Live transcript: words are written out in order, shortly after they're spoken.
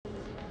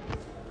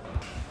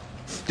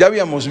Ya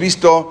habíamos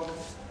visto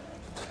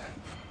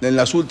en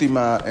las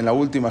últimas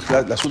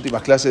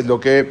clases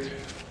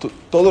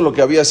todo lo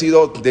que había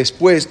sido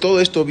después. Todo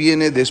esto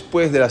viene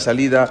después de la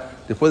salida,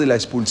 después de la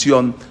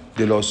expulsión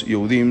de los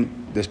Yehudim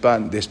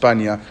de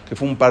España, que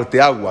fue un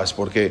parteaguas,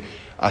 porque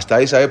hasta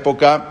esa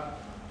época,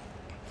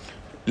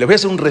 les voy a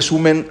hacer un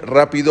resumen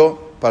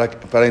rápido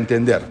para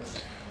entender.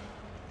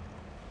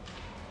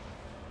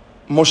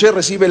 Moshe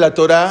recibe la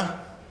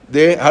Torá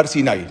de Har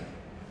Sinai.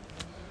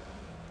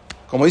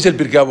 Como dice el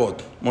Pirkei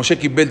Avot, Moshe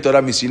kibbel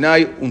Torah mi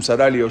Sinai,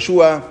 umsara li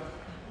Yoshua,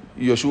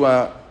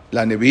 Yoshua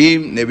la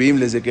Neviim, Neviim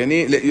le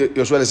Zekenim,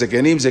 Yoshua le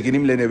Zekenim,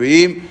 Zekenim le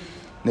Neviim,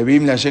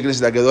 Neviim le Anshe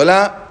Knesset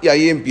HaGedolá, y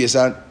ahí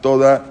empieza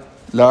toda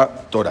la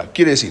Torah.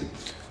 Quiere decir,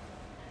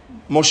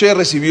 Moshe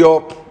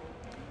recibió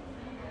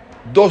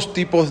dos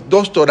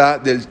Torah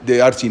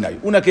de Har Sinai.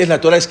 Una que es la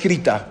Torah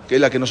escrita, que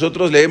es la que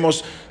nosotros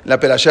leemos en la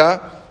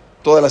Perashá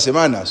todas las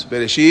semanas.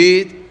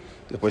 Bereshit,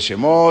 después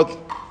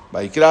Shemot,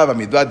 Vaikra,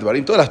 Bamidbat,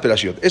 Devarim, todas las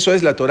Perashiot. Eso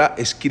es la Torah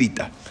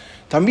escrita.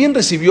 También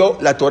recibió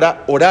la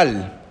Torah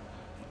oral,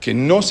 que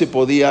no se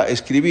podía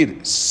escribir.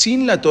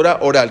 Sin la Torah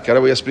oral, que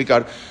ahora voy a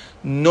explicar,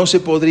 no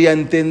se podría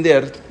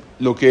entender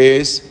lo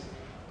que es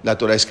la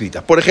Torah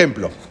escrita. Por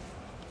ejemplo,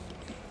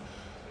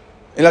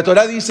 en la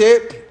Torah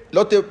dice,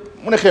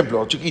 un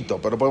ejemplo chiquito,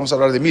 pero podemos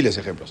hablar de miles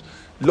de ejemplos.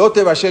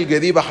 Lote bashel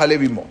gedi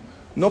bajalevimo.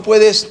 No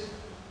puedes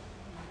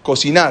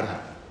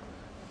cocinar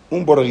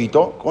un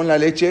borreguito con la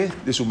leche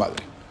de su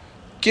madre.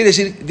 Quiere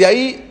decir, de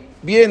ahí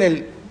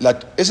viene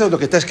eso es lo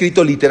que está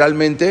escrito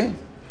literalmente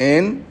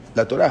en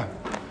la Torah.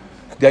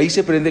 De ahí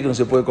se prende que no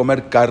se puede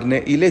comer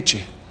carne y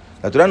leche.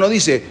 La Torah no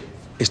dice,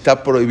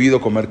 está prohibido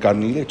comer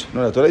carne y leche.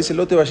 No, la Torah dice,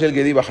 Lote bashel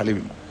gedi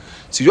bajalevimo.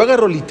 Si yo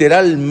agarro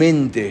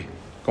literalmente,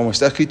 como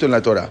está escrito en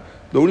la Torah,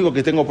 lo único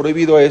que tengo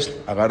prohibido es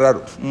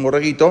agarrar un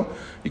borreguito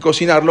y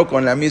cocinarlo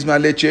con la misma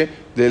leche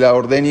de la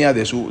ordeña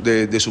de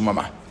su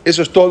mamá.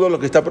 Eso es todo lo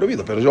que está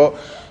prohibido. Pero yo,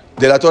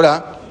 de la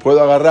Torah,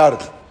 puedo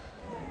agarrar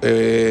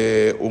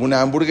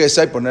una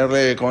hamburguesa y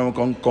ponerle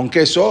con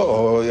queso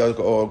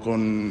o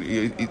con...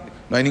 y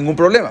no hay ningún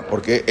problema,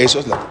 porque eso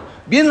es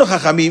Bien los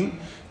jajamim,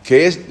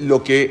 que es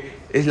lo que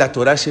es la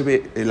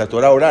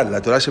Torah oral, la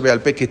Torah Shebe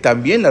al Peh, que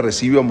también la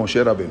recibió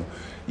Moshe Rabbeinu.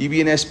 Y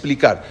viene a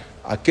explicar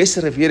a qué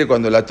se refiere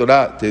cuando la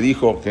Torah te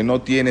dijo que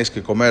no tienes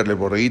que comerle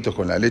borreguitos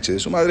con la leche de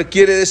su madre.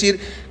 Quiere decir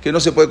que no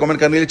se puede comer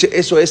carne y leche.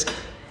 Eso es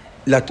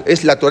la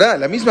Torah,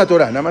 la misma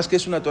Torah, nada más que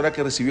es una Torah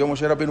que recibió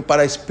Moshe Rabbeinu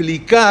para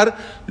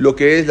explicar lo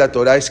que es la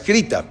Torah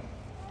escrita.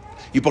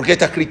 ¿Y por qué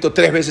está escrito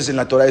 3 veces en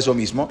la Torah eso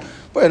mismo?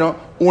 Bueno,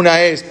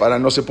 una es para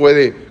no se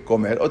puede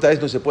comer, otra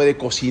vez no se puede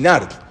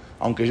cocinar,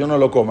 aunque yo no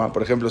lo coma.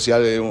 Por ejemplo, si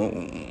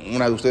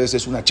una de ustedes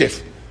es una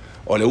chef,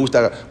 o le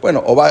gusta,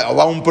 bueno, o va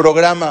a un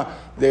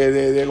programa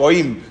de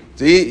Goim,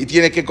 ¿sí? Y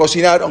tiene que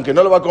cocinar, aunque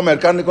no lo va a comer,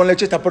 carne con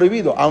leche está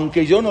prohibido,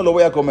 aunque yo no lo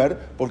voy a comer,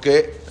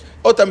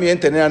 o también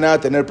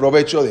tener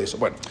provecho de eso.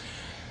 Bueno,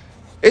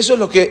 eso es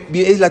lo que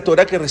es la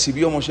Torah que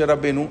recibió Moshe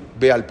Rabbeinu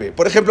Be'al Peh.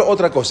 Por ejemplo,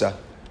 otra cosa,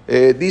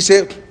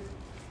 dice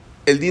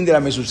el din de la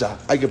mezuzá.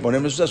 Hay que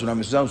poner mezuzá, es una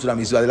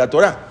mezuzá de la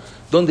Torah.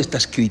 ¿Dónde está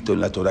escrito en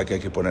la Torah que hay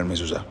que poner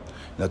mezuzá?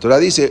 La Torah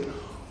dice,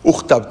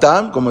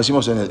 Uchtabtam, como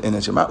decimos en el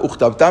Shema,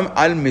 Uchtabtam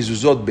al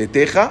mezuzot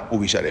beteja u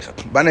bishareja.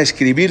 Van a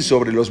escribir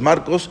sobre los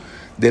marcos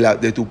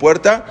de tu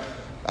puerta,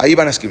 ahí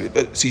van a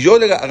escribir. Si yo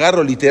le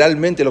agarro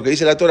literalmente lo que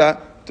dice la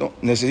Torah,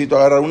 necesito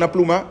agarrar una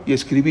pluma y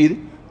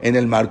escribir en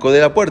el marco de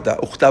la puerta.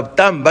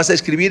 Uchtabtam, vas a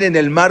escribir en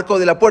el marco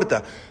de la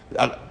puerta.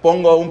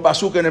 Pongo un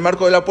pasuk en el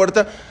marco de la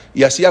puerta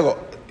y así hago.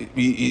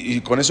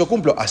 Y con eso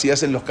cumplo. Así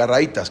hacen los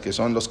carraitas, que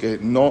son los que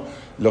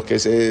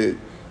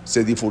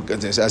se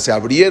difurcan, se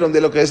abrieron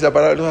de lo que es la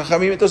palabra de los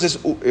hajamim, entonces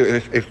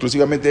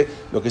exclusivamente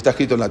lo que está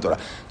escrito en la Torah.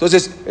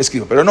 Entonces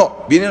escribo, pero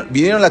no,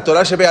 vinieron la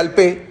Torah Shebe al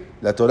Peh,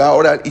 la Torah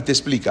oral, y te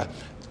explica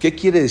qué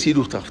quiere decir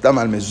Uchtabtam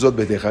al mezuzot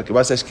beteja, que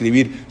vas a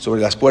escribir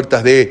sobre las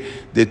puertas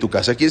de tu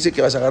casa. Quiere decir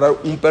que vas a agarrar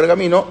un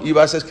pergamino y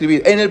vas a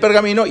escribir en el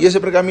pergamino, y ese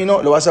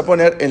pergamino lo vas a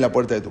poner en la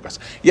puerta de tu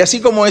casa. Y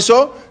así como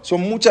eso, son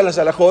muchas las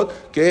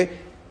alajot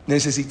que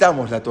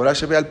necesitamos la Torah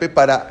Shebe al Peh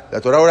la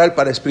Torah oral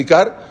para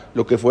explicar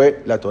lo que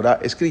fue la Torah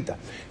escrita.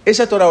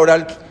 Esa Torah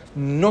oral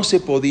no se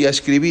podía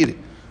escribir.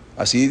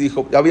 Así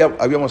dijo,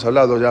 habíamos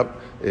hablado ya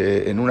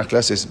en unas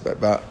clases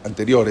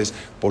anteriores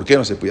por qué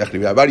no se podía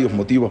escribir. Hay varios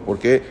motivos por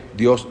qué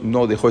Dios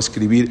no dejó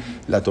escribir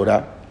la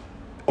Torah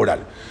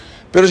oral.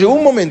 Pero llegó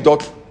un momento,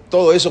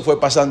 todo eso fue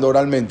pasando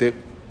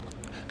oralmente,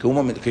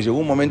 que llegó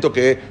un momento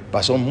que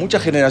pasó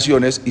muchas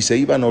generaciones y se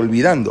iban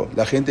olvidando.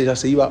 La gente ya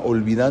se iba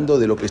olvidando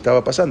de lo que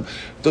estaba pasando.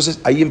 Entonces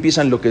ahí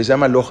empiezan lo que se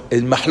llama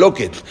el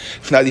mahloket,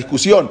 una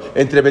discusión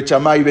entre Bet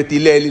Shammai y Bet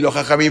Hillel y los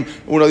jajamim.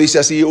 Uno dice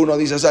así, uno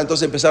dice así.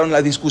 Entonces empezaron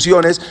las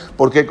discusiones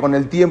porque con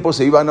el tiempo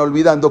se iban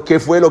olvidando qué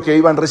fue lo que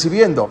iban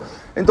recibiendo.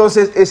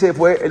 Entonces ese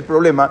fue el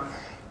problema.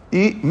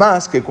 Y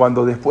más que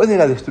cuando después de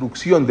la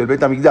destrucción del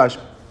Bet Hamikdash,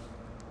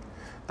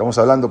 estamos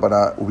hablando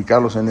para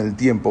ubicarlos en el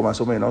tiempo, más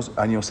o menos,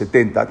 años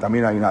 70,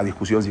 también hay una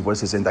discusión si fue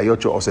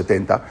 68 o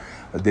 70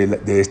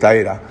 de esta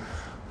era.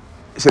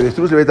 Se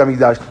destruye el Bet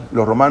Hamikdash,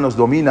 los romanos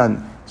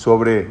dominan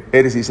sobre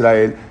Eretz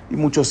Israel, y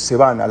muchos se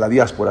van a la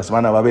diáspora, se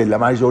van a Babel. La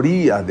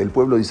mayoría del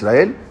pueblo de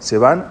Israel se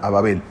van a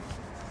Babel.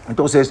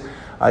 Entonces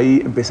ahí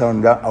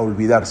empezaron ya a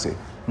olvidarse,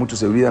 muchos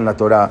se olvidan la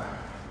Torá.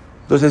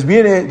 Entonces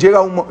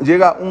llega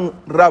un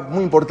rab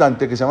muy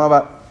importante que se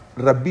llamaba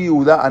Rabbi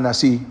Yehuda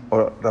Anasí,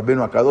 o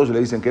Rabbenu Akadosh,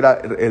 le dicen que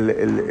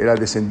era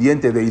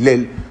descendiente de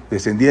Hillel,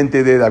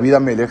 descendiente de David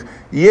Amelech,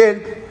 y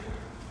él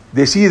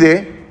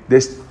decide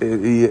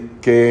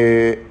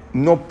que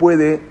no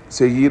puede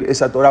seguir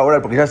esa Torah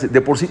oral, porque ya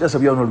de por sí ya se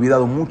habían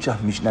olvidado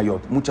muchas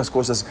Mishnayot, muchas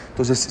cosas.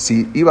 Entonces,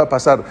 si iba a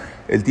pasar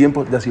el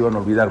tiempo, ya se iban a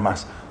olvidar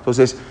más.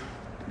 Entonces,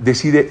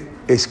 decide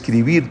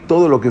escribir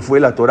todo lo que fue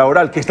la Torah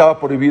oral, que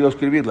estaba prohibido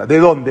escribirla. ¿De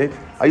dónde?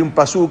 Hay un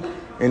pasuk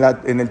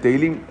en el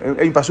Teilim,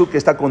 hay un pasuk que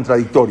está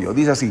contradictorio.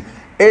 Dice así: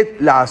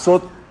 Et la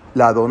azot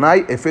la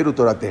Adonai eferu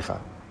torateja.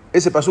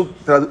 Ese pasuk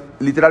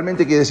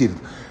literalmente quiere decir: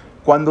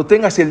 cuando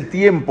tengas el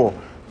tiempo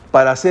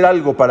para hacer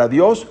algo para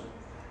Dios,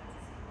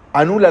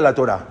 anula la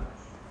Torah.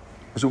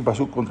 Es un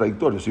pasuk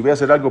contradictorio. Si voy a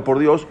hacer algo por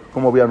Dios,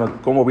 ¿cómo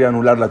voy a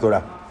anular la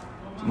Torah?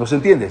 No se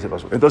entiende ese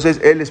pasuk. Entonces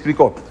él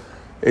explicó,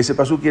 ese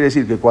pasuk quiere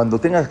decir que cuando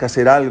tengas que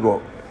hacer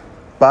algo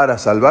para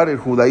salvar el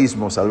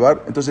judaísmo,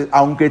 entonces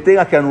aunque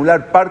tengas que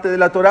anular parte de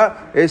la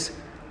Torah,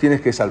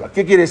 tienes que salvar.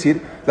 ¿Qué quiere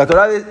decir? La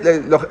Torah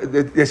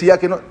decía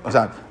que no, o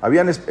sea,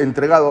 habían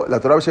entregado la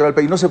Torah al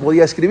país, no se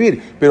podía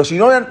escribir, pero si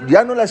no,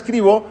 ya no la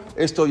escribo,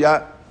 esto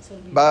ya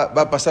va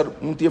a pasar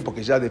un tiempo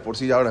que ya de por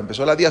sí ahora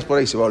empezó la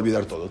diáspora y se va a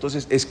olvidar todo.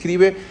 Entonces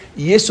escribe,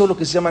 y eso es lo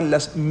que se llaman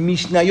las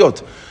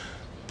Mishnayot.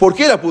 ¿Por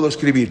qué la pudo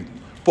escribir?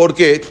 ¿Por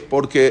qué?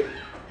 Porque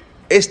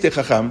este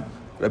jajam,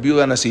 Rabbi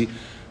Yehuda Anasí,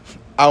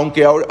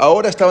 aunque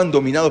ahora estaban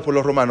dominados por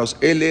los romanos,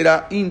 él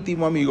era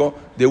íntimo amigo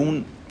de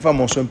un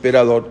famoso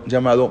emperador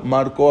llamado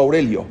Marco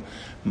Aurelio.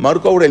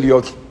 Marco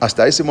Aurelio,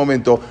 hasta ese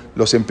momento,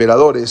 los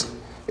emperadores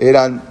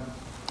eran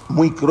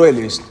muy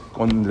crueles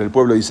con el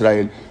pueblo de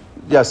Israel,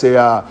 ya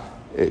sea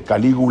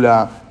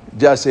Calígula,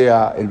 ya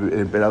sea el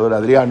emperador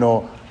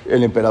Adriano,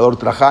 el emperador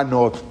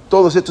Trajano,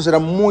 todos estos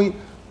eran muy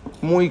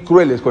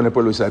crueles con el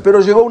pueblo de Israel.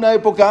 Pero llegó una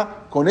época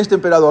con este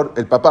emperador,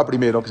 el papá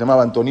primero, que se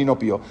llamaba Antonino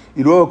Pío,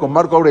 y luego con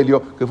Marco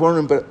Aurelio, que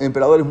fueron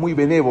emperadores muy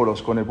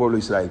benévolos con el pueblo de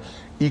Israel.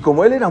 Y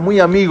como él era muy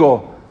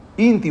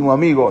íntimo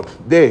amigo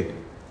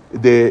de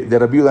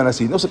Rabbi Yehuda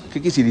Anasí, no sé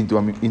qué quiere decir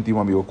íntimo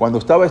amigo. Cuando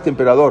estaba este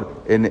emperador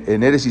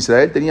en Eretz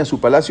Israel, tenía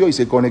su palacio y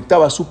se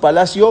conectaba a su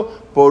palacio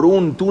por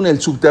un túnel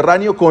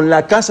subterráneo con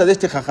la casa de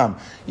este jajam.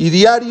 Y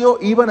diario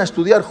iban a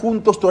estudiar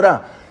juntos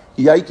Torah.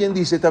 Y hay quien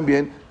dice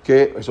también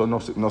que eso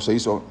no se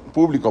hizo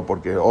público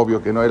porque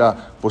obvio que no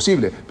era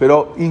posible,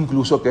 pero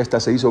incluso que esta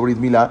se hizo Brit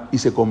Milá y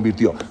se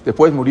convirtió.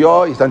 Después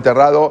murió y está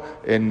enterrado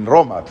en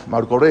Roma,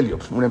 Marco Aurelio,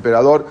 un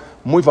emperador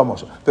muy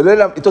famoso. Pero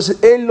entonces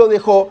él lo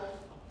dejó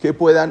que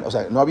puedan, o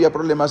sea, no había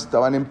problemas,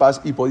 estaban en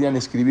paz y podían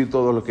escribir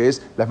todo lo que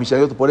es las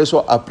Mishnayot. Por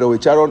eso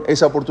aprovecharon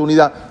esa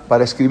oportunidad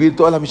para escribir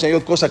todas las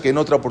Mishnayot, cosa que en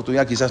otra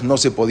oportunidad quizás no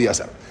se podía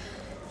hacer.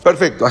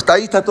 Perfecto, hasta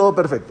ahí está todo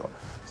perfecto.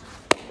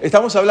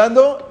 Estamos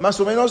hablando más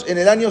o menos en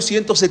el año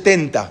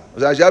 170, o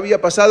sea, ya había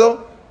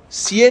pasado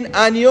 100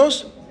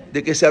 años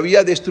de que se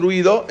había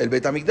destruido el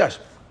Bet HaMikdash.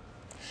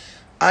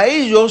 A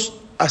ellos,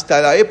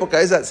 hasta la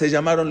época esa, se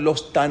llamaron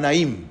los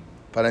Tanaim.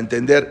 Para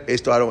entender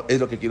esto es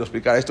lo que quiero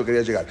explicar, a esto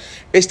quería llegar.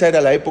 Esta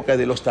era la época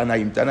de los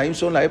Tanaim. Tanaim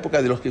son la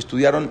época de los que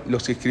estudiaron,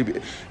 los que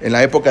escribieron, en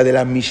la época de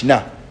la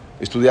Mishnah.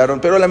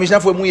 Estudiaron, pero la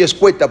Mishnah fue muy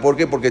escueta. ¿Por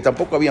qué? Porque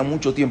tampoco había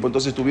mucho tiempo,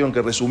 entonces tuvieron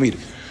que resumir.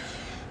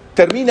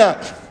 Termina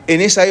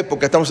en esa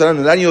época, estamos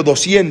hablando del año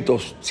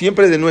 200,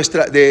 siempre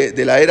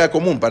de la era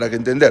común, para que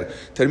entender.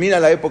 Termina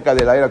la época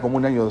de la era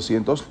común, año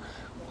 200,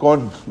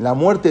 con la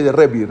muerte de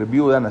Rabbi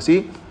Yehuda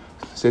Anasí,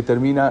 se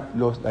termina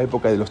la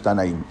época de los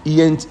Tanaim.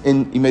 Y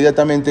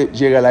inmediatamente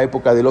llega la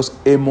época de los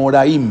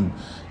Emoraim.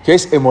 ¿Qué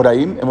es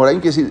Emoraim?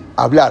 Emoraim quiere decir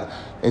hablar,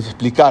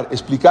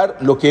 explicar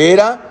lo que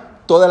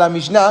era toda la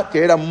Mishnah,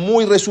 que era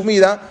muy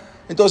resumida,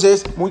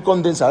 entonces muy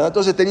condensada.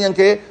 Entonces tenían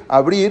que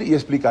abrir y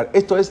explicar.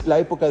 Esto es la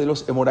época de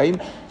los Emoraim,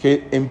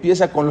 que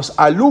empieza con los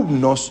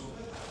alumnos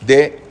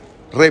de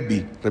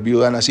Rabbi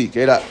Yehuda Anasí,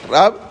 que era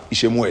Rab y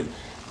Shemuel.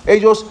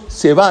 Ellos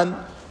se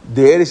van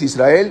de Eretz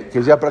Israel,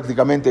 que ya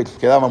prácticamente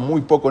quedaba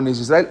muy poco en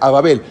Eretz Israel, a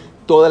Babel.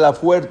 Toda la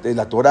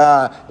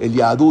Torá, el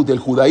Yahadut, el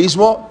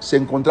judaísmo, se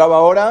encontraba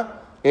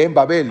ahora en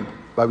Babel,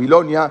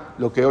 Babilonia,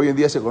 lo que hoy en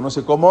día se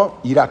conoce como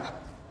Irak.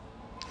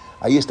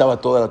 Ahí estaba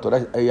toda la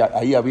Torá,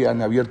 ahí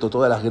habían abierto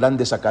todas las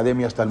grandes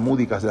academias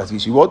talmúdicas de las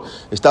Yeshivot.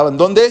 ¿Estaban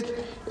dónde?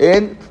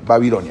 En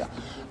Babilonia.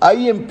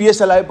 Ahí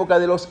empieza la época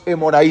de los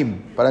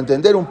Emoraim. Para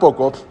entender un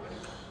poco,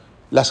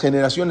 las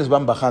generaciones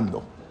van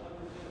bajando.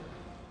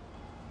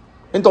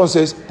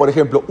 Entonces, por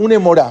ejemplo, un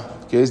Emorá,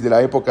 que es de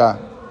la época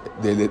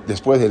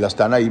después de las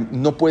Tanaim,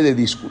 no puede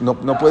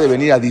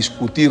venir a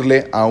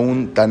discutirle a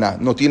un Taná,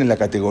 no tienen la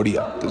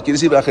categoría. Entonces, quiere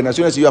decir que las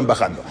generaciones iban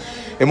bajando.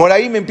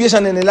 Emoraim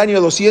empiezan en el año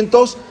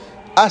 200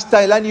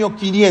 hasta el año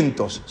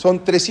 500.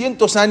 Son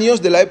 300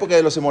 años de la época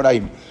de los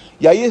Emoraim.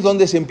 Y ahí es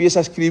donde se empieza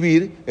a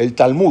escribir el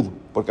Talmud,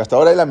 porque hasta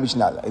ahora es la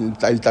Mishnah,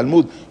 el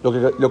Talmud,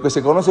 lo que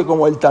se conoce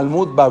como el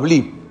Talmud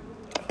Babli,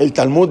 el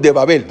Talmud de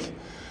Babel.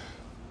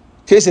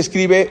 que se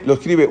escribe, lo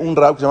escribe un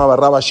rab que se llamaba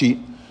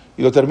Rabashi,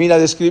 y lo termina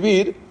de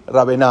escribir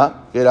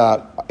Rabená, que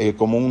era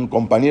como un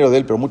compañero de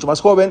él, pero mucho más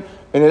joven,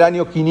 en el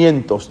año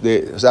 500,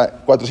 o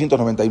sea,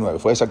 499,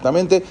 fue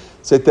exactamente,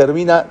 se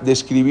termina de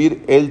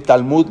escribir el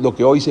Talmud, lo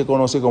que hoy se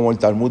conoce como el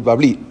Talmud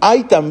Babli.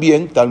 Hay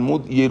también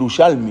Talmud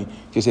Yerushalmi,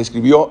 que se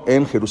escribió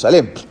en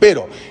Jerusalén,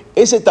 pero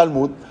ese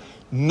Talmud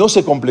no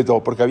se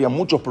completó porque había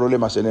muchos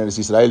problemas en Eretz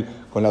Israel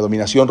con la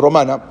dominación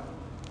romana.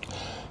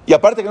 Y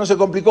aparte que no se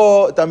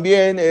complicó,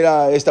 también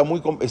está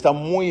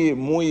muy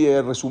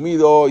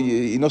resumido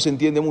y no se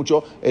entiende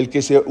mucho. El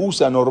que se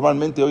usa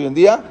normalmente hoy en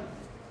día,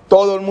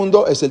 todo el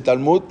mundo, es el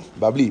Talmud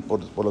Babli.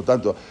 Por lo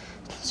tanto,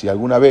 si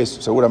alguna vez,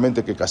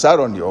 seguramente que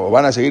casaron o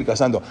van a seguir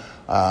casando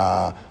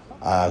a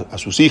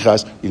sus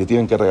hijas y le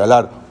tienen que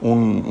regalar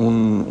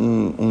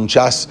un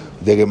shas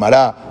de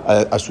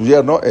Gemara a su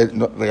yerno,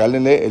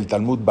 regálenle el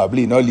Talmud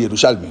Babli, no el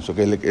Yerushalmi.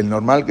 Que el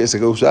normal que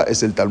se usa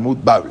es el Talmud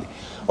Babli.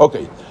 Ok,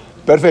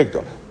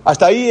 perfecto.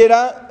 Hasta ahí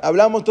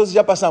hablamos, entonces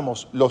ya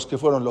pasamos los que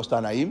fueron los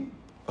Tanaim,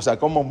 o sea,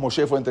 cómo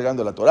Moshe fue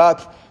entregando la Torá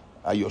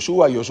a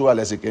Yoshua a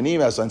los Ekenim,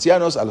 a los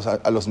ancianos,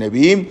 a los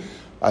Neviim,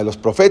 a los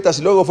profetas,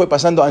 y luego fue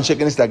pasando a Anshe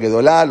Knesset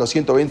Gedolá, los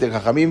 120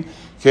 Jajamim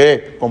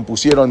que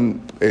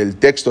compusieron el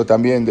texto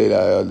también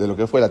de lo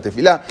que fue la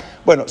Tefilá.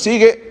 Bueno,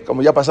 sigue,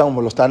 como ya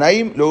pasamos los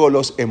Tanaim, luego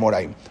los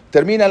Emoraim.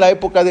 Termina la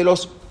época de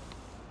los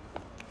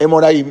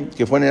Emoraim,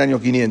 que fue en el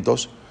año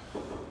 500,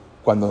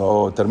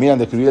 cuando terminan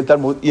de escribir el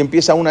Talmud, y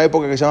empieza una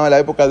época que se llama la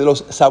época de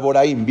los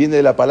Saboraim, viene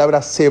de la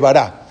palabra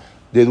sebará,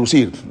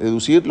 deducir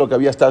lo que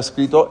había estado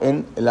escrito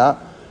en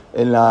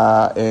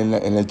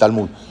el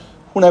Talmud.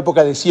 Una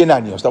época de 100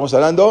 años, estamos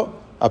hablando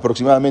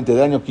aproximadamente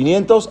del año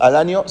 500 al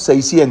año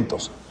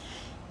 600.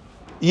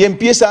 Y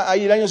empieza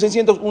ahí el año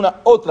 600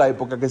 otra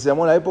época que se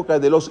llamó la época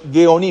de los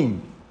Geonim.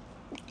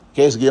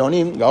 ¿Qué es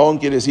Geonim? Gaón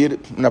quiere decir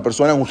una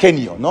persona, un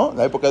genio, ¿no?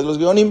 La época de los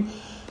Geonim,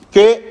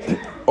 que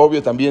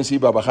obvio también se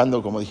iba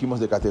bajando, como dijimos,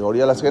 de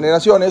categoría a las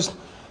generaciones.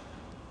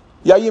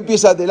 Y ahí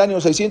empieza del año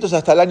 600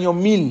 hasta el año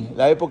 1000,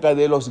 la época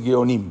de los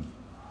Geonim,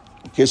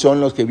 que son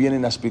los que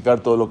vienen a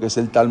explicar todo lo que es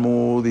el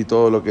Talmud y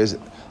todo lo que es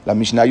la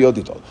Mishnayot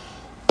y todo.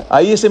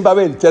 Ahí es en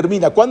Babel,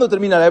 termina. ¿Cuándo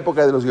termina la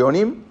época de los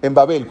Geonim? En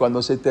Babel,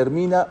 cuando se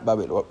termina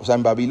Babel. O sea,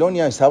 en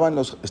Babilonia estaban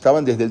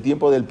desde el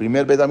tiempo del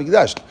primer Bet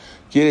HaMikdash.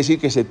 Quiere decir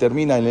que se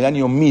termina en el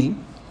año 1000,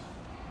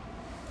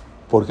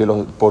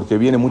 porque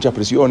vienen muchas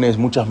presiones,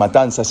 muchas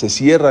matanzas, se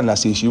cierran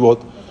las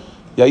yeshivot,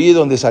 y ahí es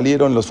donde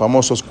salieron los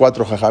famosos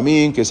 4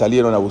 jajamín que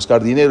salieron a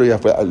buscar dinero, y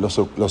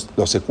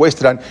los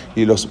secuestran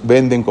y los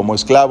venden como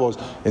esclavos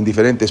en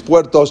diferentes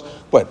puertos.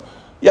 Bueno,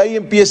 y ahí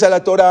empieza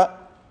la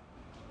Torah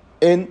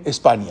en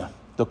España,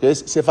 lo que es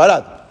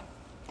Sefarad,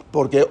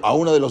 porque a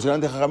uno de los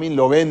grandes jajamín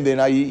lo venden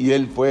ahí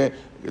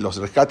y los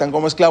rescatan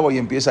como esclavo y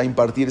empieza a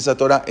impartir esa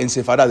Torah en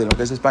Sefarad, en lo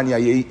que es España,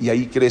 y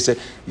ahí crece,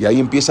 y ahí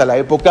empieza la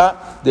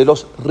época de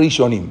los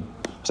Rishonim.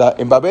 O sea,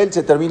 en Babel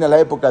se termina la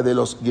época de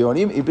los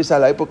Geonim y empieza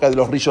la época de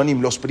los Rishonim,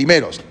 los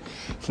primeros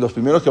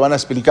que van a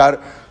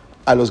explicar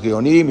a los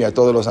Geonim y a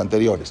todos los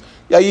anteriores.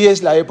 Y ahí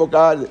es la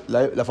época,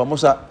 la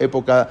famosa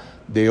época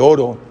de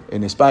oro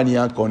en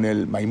España, con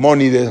el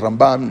Maimónides,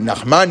 Rambam,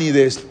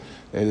 Nachmanides,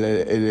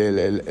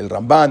 el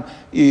Ramban,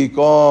 y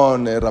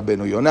con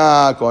Rabbenu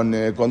Yonah,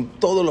 con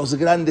todos los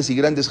grandes y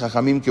grandes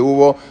jajamim que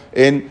hubo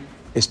en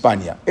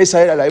España.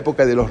 Esa era la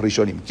época de los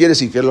Rishonim. Quiere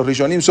decir que los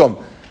Rishonim son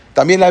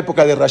también la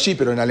época de Rashi,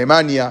 pero en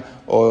Alemania,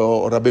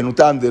 o Rabbenu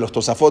Tam, de los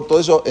Tosafot, todo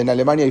eso en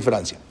Alemania y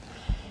Francia.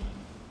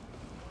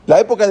 La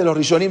época de los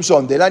Rishonim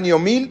son del año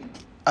 1000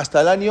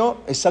 hasta el año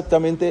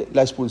exactamente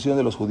la expulsión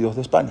de los judíos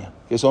de España,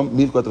 que son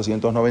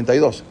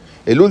 1492.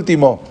 El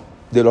último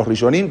de los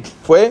Rishonim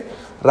fue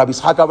Rabbi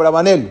Ishaq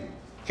Abravanel,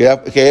 que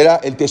era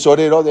el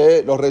tesorero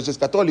de los reyes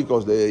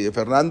católicos, de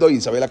Fernando y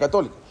Isabel la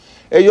Católica.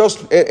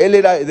 Él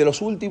era de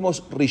los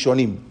últimos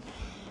Rishonim.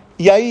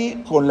 Y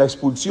ahí, con la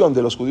expulsión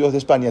de los judíos de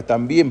España,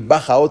 también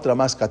baja otra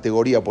más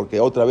categoría, porque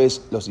otra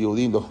vez los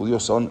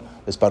judíos son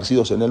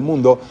esparcidos en el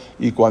mundo,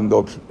 y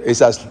cuando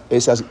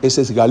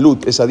ese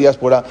galut, esa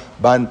diáspora,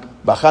 van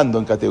bajando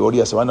en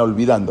categoría, se van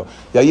olvidando.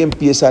 Y ahí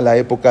empieza la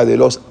época de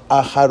los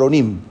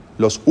Aharonim,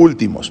 los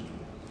últimos.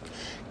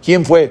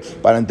 ¿Quién fue,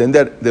 para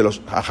entender, de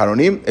los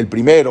Aharonim?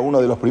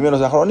 Uno de los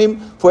primeros Aharonim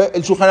fue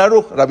el Shulchan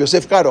Aruch, Rabbi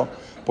Yosef Karo,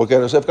 porque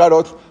Yosef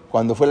Karo,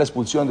 cuando fue la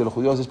expulsión de los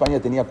judíos de España,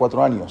 tenía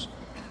 4 años.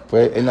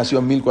 Él nació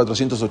en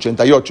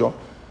 1488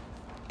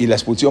 y la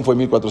expulsión fue en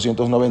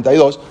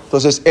 1492.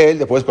 Entonces él,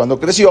 después cuando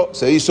creció,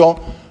 se hizo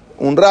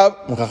un rab,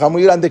 un jajá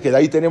muy grande, que de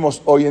ahí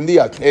tenemos hoy en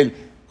día.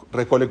 Él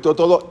recolectó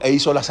todo e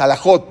hizo las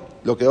halajot,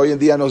 lo que hoy en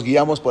día nos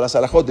guiamos por las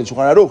halajot del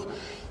Shulchan Aruch.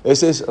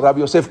 Ese es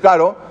Rabbi Yosef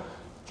Karo,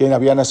 quien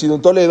había nacido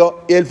en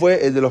Toledo, y él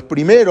fue el de los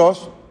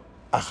primeros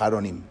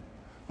Aharonim.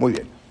 Muy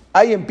bien.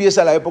 Ahí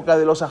empieza la época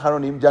de los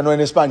Aharonim, ya no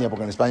en España,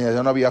 porque en España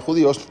ya no había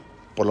judíos,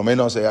 por lo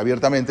menos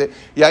abiertamente,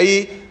 y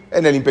ahí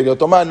en el Imperio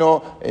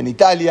Otomano, en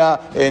Italia,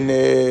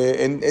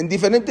 en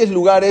diferentes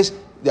lugares,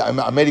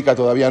 América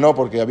todavía no,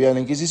 porque había la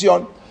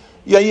Inquisición,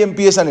 y ahí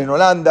empiezan en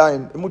Holanda,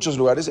 en muchos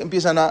lugares,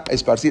 empiezan a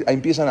esparcir,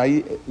 empiezan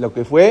ahí lo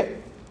que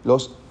fue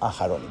los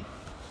Aharonim.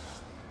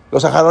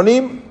 Los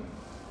Aharonim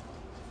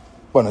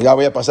bueno, ya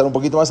voy a pasar un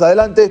poquito más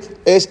adelante,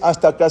 es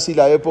hasta casi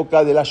la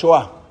época de la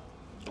Shoah,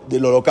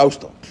 del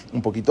Holocausto.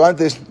 Un poquito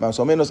antes, más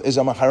o menos, es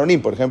llama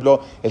Haronim, por ejemplo,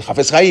 el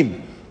Hafez Haim,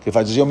 que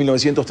falleció en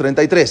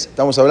 1933.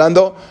 Estamos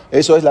hablando,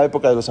 eso es la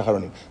época de los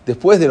Aharonim.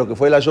 Después de lo que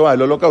fue la Shoah,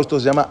 el Holocausto,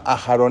 se llama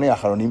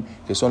Aharonim,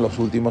 que son los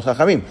últimos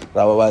Hajamim.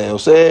 Rabba de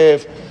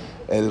Yosef,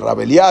 el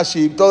Rab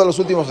Eliashib, todos los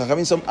últimos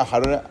Hajamim son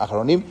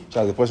Aharonim, o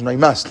sea, después no hay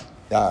más.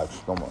 Ya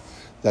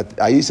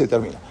ahí se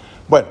termina.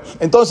 Bueno,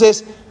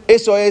 entonces,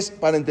 eso es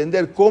para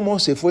entender cómo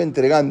se fue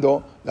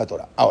entregando la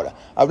Torah. Ahora,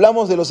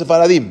 hablamos de los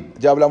sefaradim,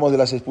 ya hablamos de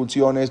las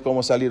expulsiones,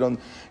 cómo salieron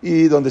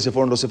y dónde se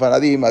fueron los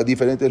sefaradim a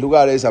diferentes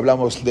lugares,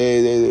 hablamos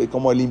de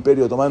cómo el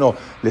Imperio Otomano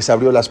les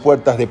abrió las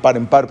puertas de par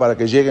en par para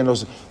que lleguen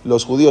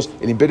los judíos.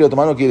 El Imperio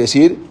Otomano quiere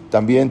decir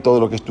también todo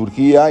lo que es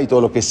Turquía y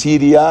todo lo que es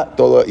Siria,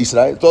 todo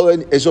Israel, todo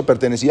eso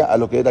pertenecía a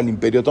lo que era el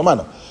Imperio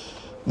Otomano.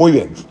 Muy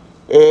bien,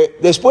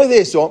 después de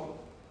eso,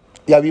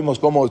 ya vimos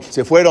cómo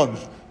se fueron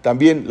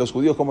también los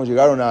judíos, cómo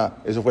llegaron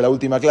eso fue la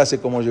última clase,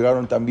 cómo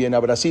llegaron también a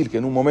Brasil, que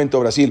en un momento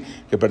Brasil,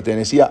 que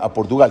pertenecía a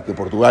Portugal, que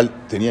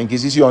Portugal tenía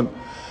Inquisición,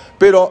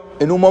 pero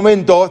en un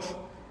momento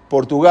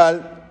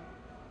Portugal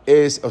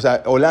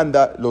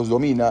Holanda los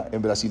domina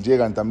en Brasil,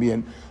 llegan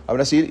también a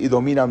Brasil y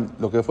dominan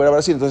lo que fuera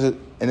Brasil. Entonces,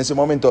 en ese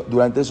momento,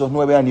 durante esos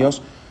 9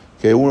 años,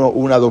 que hubo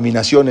una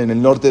dominación en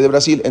el norte de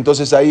Brasil,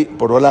 entonces ahí,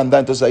 por Holanda,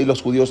 entonces ahí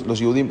los judíos, los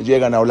Yehudim,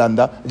 llegan a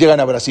Holanda, llegan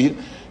a Brasil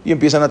y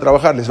empiezan a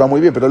trabajar, les va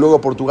muy bien, pero luego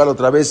Portugal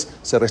otra vez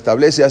se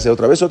restablece, hace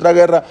otra vez otra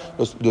guerra,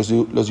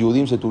 los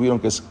Yehudim se tuvieron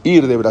que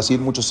ir de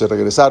Brasil, muchos se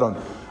regresaron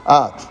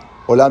a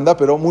Holanda,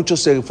 pero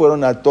muchos se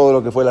fueron a todo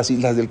lo que fue las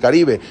islas del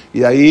Caribe, y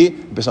de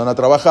ahí empezaron a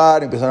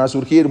trabajar, empezaron a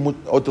surgir,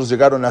 otros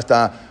llegaron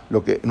hasta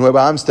lo que New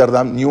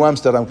Amsterdam,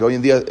 que hoy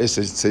en día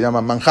se llama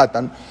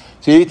Manhattan,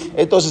 ¿sí?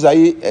 Entonces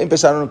ahí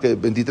empezaron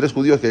 23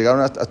 judíos que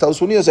llegaron a Estados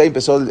Unidos, y ahí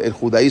empezó el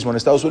judaísmo en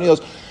Estados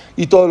Unidos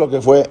y todo lo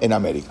que fue en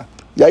América.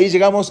 Y ahí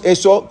llegamos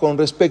eso con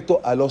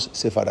respecto a los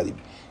sefaradim.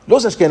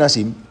 Los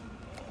ashkenazim,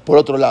 por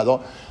otro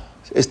lado,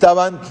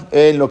 estaban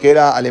en lo que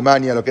era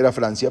Alemania, lo que era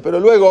Francia, pero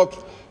luego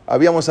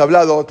habíamos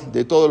hablado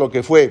de todo lo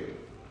que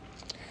fue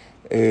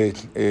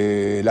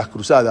las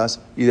cruzadas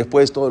y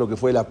después todo lo que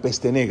fue la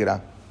peste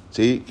negra,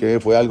 ¿sí?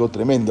 Que fue algo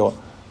tremendo.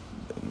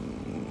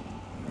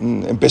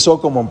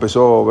 Empezó como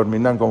empezó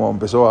Birmingham, como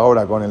empezó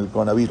ahora con el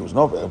coronavirus,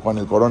 ¿no? Con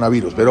el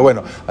coronavirus. Pero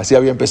bueno, así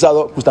había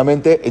empezado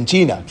justamente en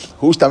China,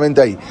 justamente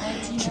ahí.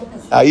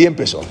 Ahí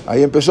empezó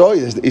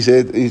y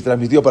se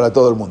transmitió para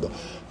todo el mundo.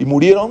 Y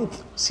murieron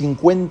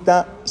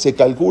se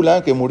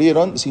calcula que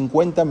murieron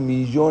 50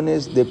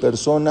 millones de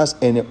personas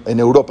en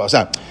Europa. O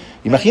sea,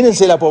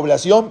 imagínense la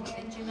población.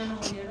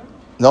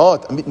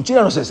 No, en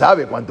China no se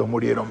sabe cuántos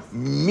murieron,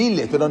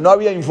 miles, pero no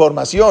había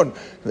información.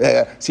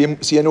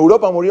 Si en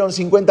Europa murieron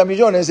 50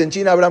 millones, en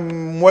China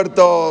habrán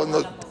muerto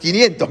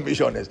 500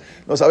 millones,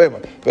 no sabemos.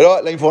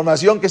 Pero la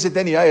información que se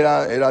tenía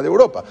era de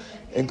Europa.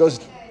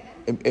 Entonces,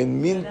 en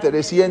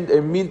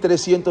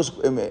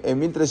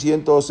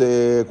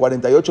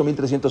 1348,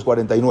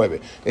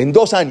 1349, en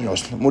 2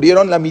 años,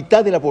 murieron la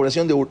mitad de la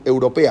población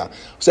europea.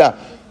 O sea,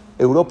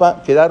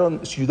 Europa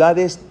quedaron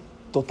ciudades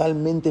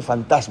totalmente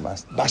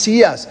fantasmas,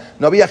 vacías,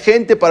 no había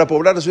gente para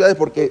poblar las ciudades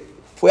porque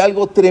fue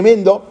algo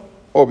tremendo.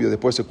 Obvio,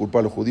 después se culpó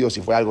a los judíos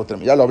y fue algo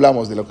tremendo. Ya lo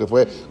hablamos de lo que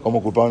fue,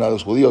 cómo culparon a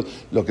los judíos,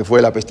 lo que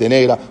fue la peste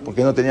negra,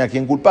 porque no tenía a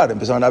quién culpar.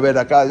 Empezaron a ver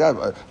acá, ya,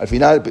 al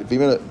final,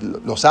 primero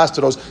los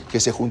astros, que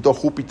se juntó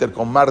Júpiter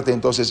con Marte,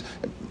 entonces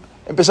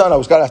empezaron a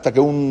buscar hasta que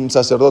un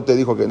sacerdote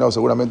dijo que no,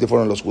 seguramente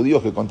fueron los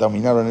judíos que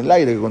contaminaron el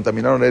aire, que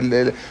contaminaron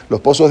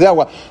los pozos de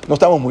agua. No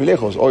estamos muy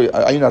lejos. Hoy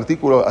hay un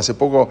artículo hace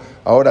poco,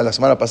 ahora la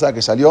semana pasada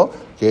que salió,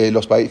 que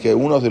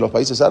unos de los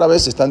países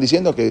árabes están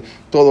diciendo que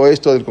todo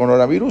esto del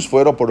coronavirus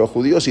fueron por los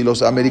judíos y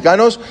los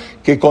americanos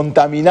que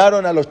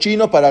contaminaron a los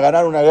chinos para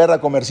ganar una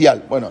guerra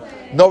comercial. Bueno,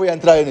 no voy a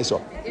entrar en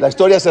eso. La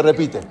historia se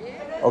repite.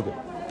 Okay.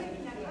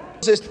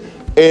 Entonces,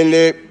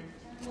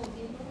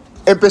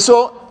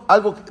 empezó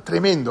algo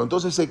tremendo,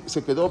 entonces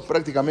se quedó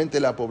prácticamente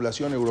la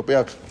población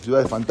europea,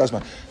 ciudades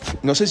fantasmas.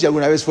 No sé si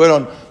alguna vez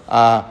fueron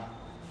a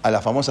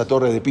la famosa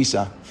Torre de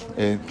Pisa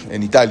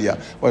en Italia.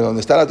 Bueno,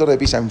 donde está la Torre de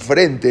Pisa,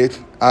 enfrente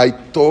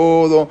hay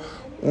todo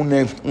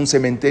un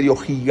cementerio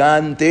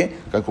gigante.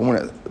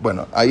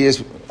 Bueno,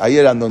 ahí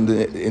eran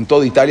en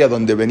toda Italia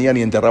donde venían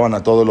y enterraban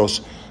a todos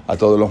los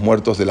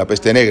muertos de la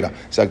peste negra,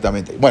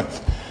 exactamente. Bueno,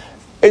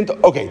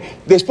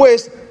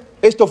 después.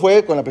 Esto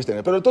fue con la peste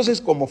negra. Pero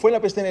entonces, como fue la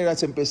peste negra,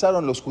 se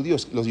empezaron los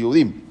judíos, los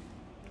Yehudim,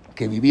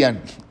 que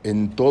vivían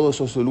en todos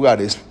esos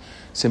lugares,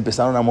 se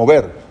empezaron a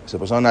mover, se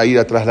empezaron a ir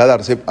a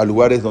trasladarse a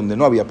lugares donde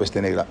no había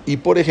peste negra. Y,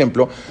 por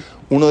ejemplo,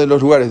 uno de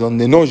los lugares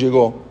donde no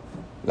llegó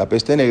la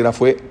peste negra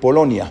fue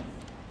Polonia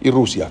y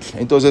Rusia.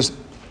 Entonces,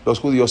 los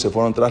judíos se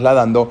fueron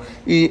trasladando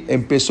y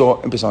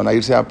empezaron a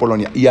irse a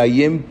Polonia. Y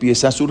ahí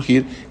empieza a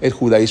surgir el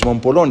judaísmo en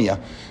Polonia,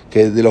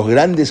 que de los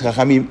grandes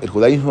jajamim, el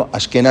judaísmo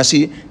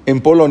ashkenazí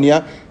en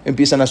Polonia,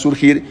 empiezan a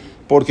surgir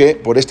porque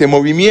por este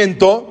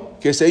movimiento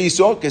que se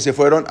hizo, que se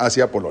fueron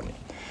hacia Polonia.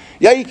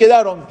 Y ahí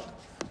quedaron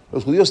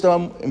Los judíos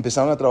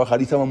empezaron a trabajar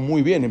y estaban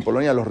muy bien. En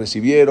Polonia los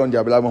recibieron, ya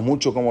hablamos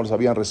mucho cómo los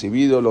habían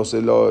recibido los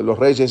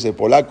reyes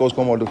polacos,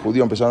 cómo los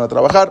judíos empezaron a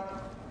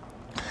trabajar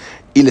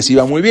y les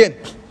iba muy bien.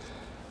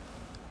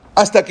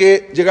 Hasta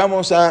que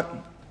llegamos a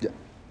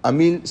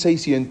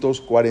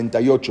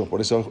 1648,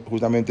 por eso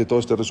justamente todo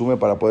este resumen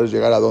para poder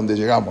llegar a donde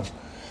llegamos.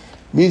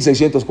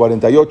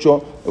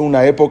 1648,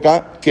 una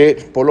época que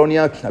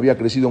Polonia había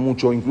crecido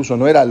mucho, incluso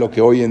no era lo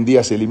que hoy en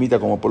día se limita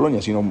como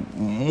Polonia, sino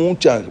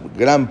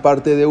gran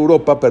parte de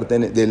Europa,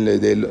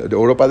 de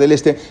Europa del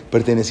Este,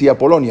 pertenecía a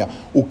Polonia.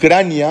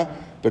 Ucrania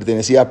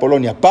pertenecía a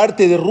Polonia.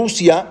 Parte de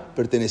Rusia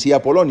pertenecía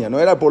a Polonia. No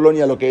era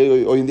Polonia lo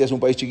que hoy en día es un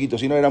país chiquito,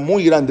 sino era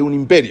muy grande, un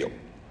imperio.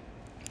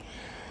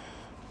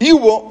 Y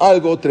hubo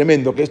algo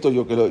tremendo, que esto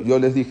yo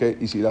les dije,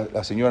 y si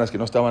las señoras que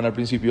no estaban al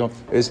principio,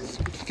 es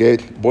que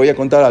voy a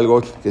contar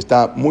algo que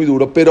está muy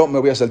duro, pero me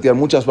voy a saltear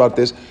muchas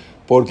partes,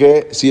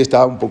 porque sí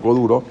está un poco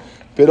duro,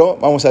 pero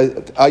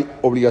hay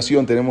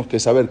obligación, tenemos que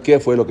saber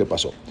qué fue lo que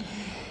pasó.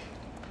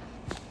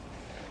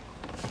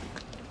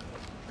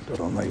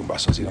 Perdón, no hay un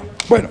vaso, sino.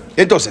 Bueno,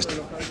 entonces,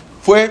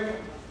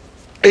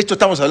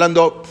 estamos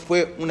hablando,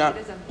 fue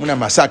una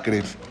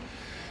masacre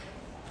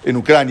en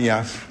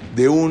Ucrania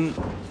de un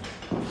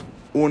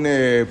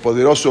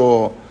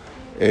poderoso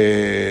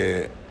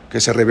que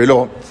se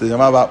rebeló, se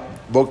llamaba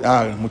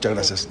muchas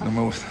gracias, no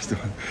me gusta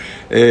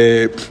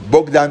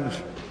Bogdan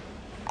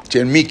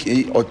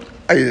Chernobil,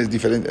 hay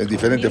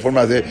diferentes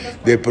formas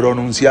de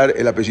pronunciar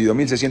el apellido,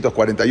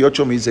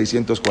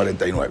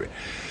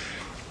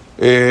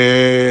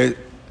 1648-1649.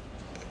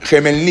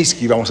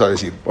 Gemelnitsky, vamos a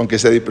decir, aunque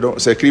se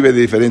escribe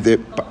de diferente,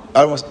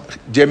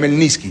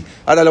 Gemelnitsky,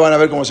 ahora lo van a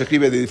ver cómo se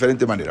escribe de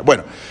diferente manera.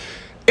 Bueno,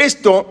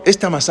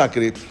 esta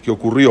masacre que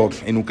ocurrió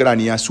en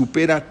Ucrania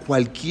supera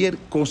cualquier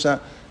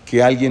cosa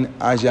que alguien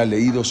haya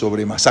leído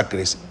sobre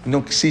masacres. No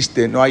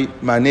existe, no hay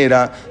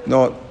manera,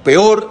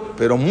 peor,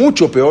 pero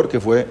mucho peor que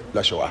fue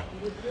la Shoah.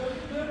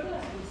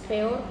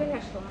 Peor que la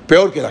Shoah.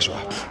 Peor que la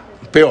Shoah.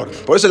 Peor.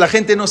 Por eso la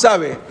gente no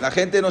sabe,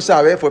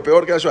 fue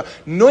peor que la Shoah.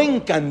 No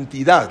en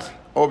cantidad,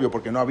 obvio,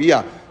 porque no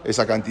había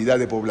esa cantidad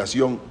de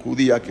población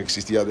judía que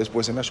existía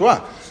después en la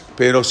Shoah,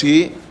 pero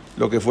sí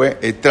lo que fue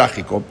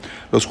trágico.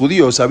 Los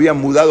judíos habían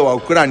mudado a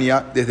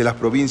Ucrania desde las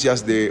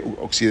provincias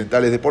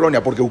occidentales de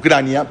Polonia, porque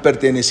Ucrania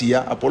pertenecía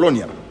a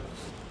Polonia.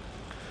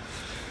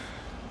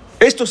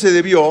 Esto se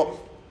debió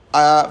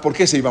 ¿por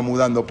qué se iba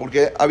mudando?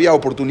 Porque había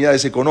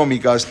oportunidades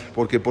económicas,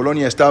 porque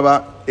Polonia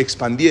estaba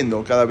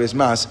expandiendo cada vez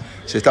más,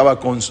 se estaba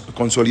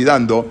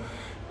consolidando.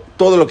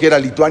 Todo lo que era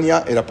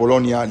Lituania era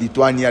Polonia,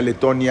 Lituania,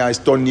 Letonia,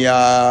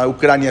 Estonia,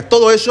 Ucrania,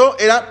 todo eso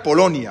era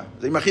Polonia.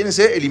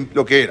 Imagínense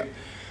lo que era.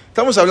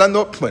 Estamos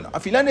hablando, a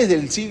finales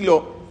del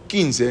siglo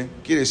XV,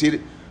 quiere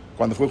decir,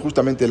 cuando fue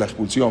justamente la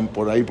expulsión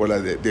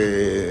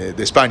de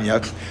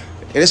España,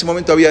 en ese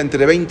momento había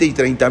entre 20 y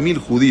 30.000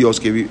 judíos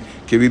que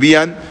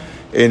vivían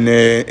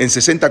en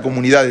 60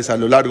 comunidades a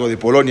lo largo de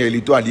Polonia y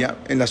Lituania,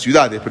 en las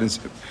ciudades,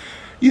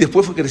 y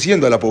después fue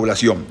creciendo la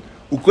población.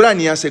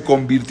 Ucrania se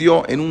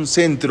convirtió en un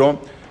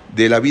centro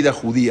de la vida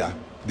judía,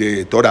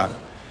 de Torá.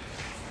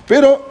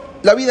 Pero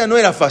la vida no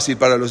era fácil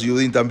para los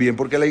judíos también,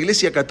 porque la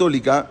Iglesia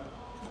Católica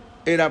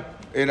era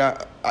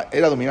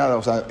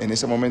dominada, en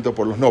ese momento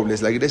por los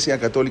nobles. La Iglesia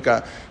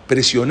Católica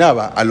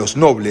presionaba a los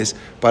nobles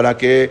para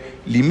que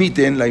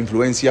limiten la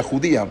influencia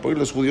judía, porque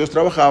los judíos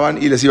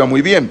trabajaban y les iba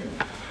muy bien.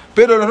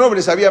 Pero los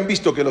nobles habían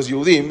visto que los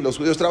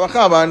judíos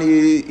trabajaban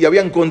y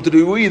habían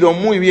contribuido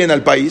muy bien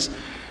al país,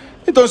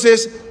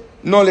 entonces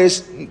no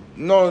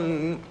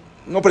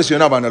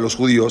presionaban a los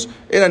judíos,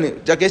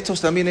 ya que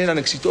estos también eran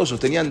exitosos,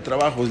 tenían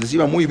trabajos, les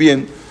iba muy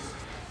bien.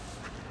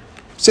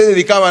 Se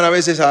dedicaban a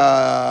veces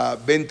a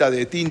venta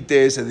de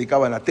tintes, se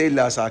dedicaban a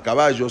telas, a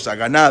caballos, a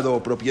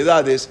ganado,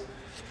 propiedades.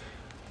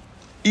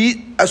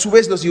 Y a su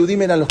vez los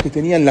Yehudim eran los que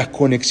tenían las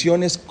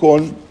conexiones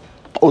con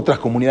otras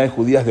comunidades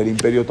judías del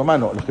Imperio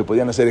Otomano, los que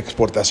podían hacer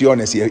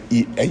exportaciones e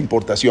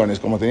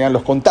importaciones, como tenían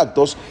los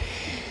contactos.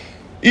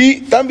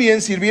 Y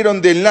también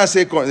sirvieron de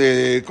enlace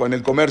con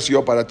el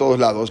comercio para todos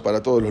lados,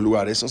 para todos los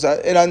lugares.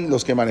 Eran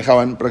los que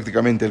manejaban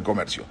prácticamente el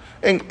comercio.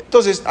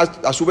 Entonces,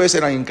 a su vez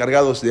eran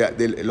encargados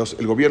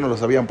el gobierno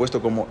los habían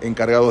puesto como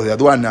encargados de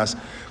aduanas,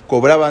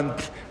 cobraban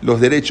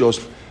los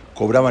derechos,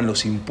 cobraban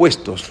los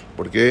impuestos,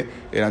 porque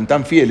eran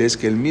tan fieles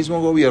que el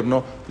mismo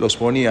gobierno los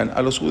ponían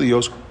a los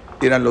judíos,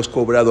 eran los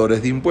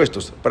cobradores de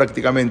impuestos.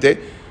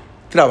 Prácticamente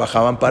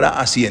trabajaban para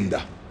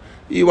Hacienda.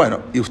 Y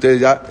ustedes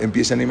ya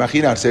empiezan a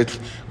imaginarse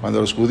cuando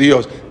los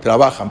judíos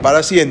trabajan para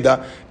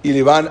Hacienda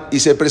y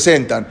se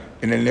presentan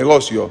en el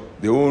negocio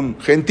de un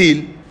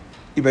gentil,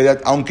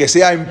 aunque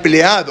sea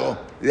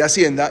empleado de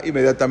Hacienda,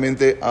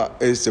 inmediatamente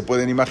se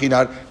pueden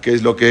imaginar qué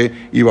es lo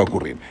que iba a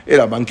ocurrir.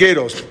 Eran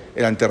banqueros,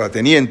 eran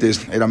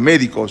terratenientes, eran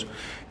médicos.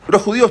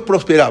 Los judíos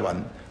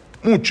prosperaban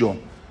mucho.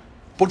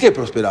 ¿Por qué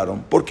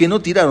prosperaron? Porque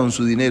no tiraron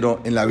su dinero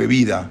en la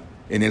bebida,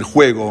 en el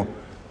juego,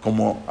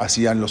 como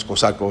hacían los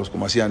cosacos,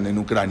 como hacían en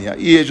Ucrania.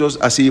 Y ellos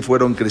así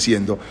fueron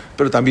creciendo,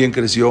 pero también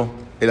creció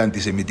el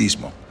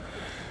antisemitismo.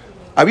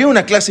 Había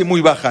una clase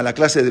muy baja, la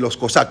clase de los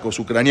cosacos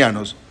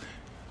ucranianos.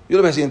 Yo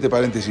le voy a siguiente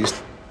paréntesis.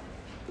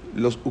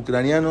 los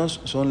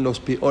ucranianos son los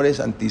peores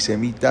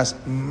antisemitas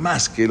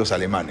más que los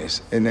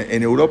alemanes.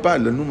 En Europa,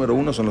 el número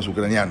uno son los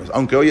ucranianos,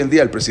 aunque hoy en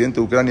día el presidente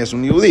de Ucrania es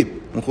un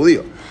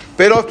judío.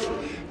 Pero,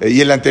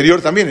 y el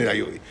anterior también era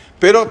judío.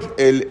 Pero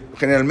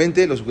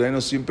generalmente los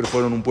ucranianos siempre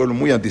fueron un pueblo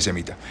muy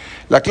antisemita.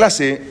 La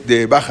clase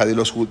de baja de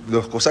los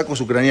cosacos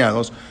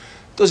ucranianos,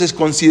 entonces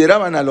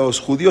consideraban a los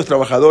judíos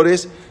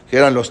trabajadores, que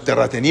eran los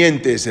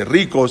terratenientes,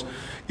 ricos,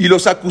 y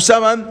los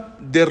acusaban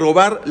de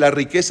robar la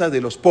riqueza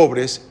de los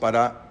pobres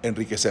para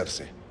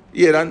enriquecerse.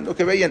 Y eran lo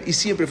que veían, y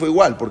siempre fue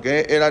igual,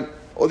 porque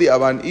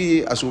odiaban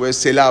y a su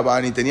vez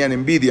celaban y tenían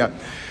envidia.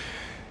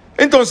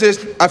 Entonces,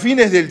 a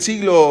fines del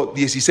siglo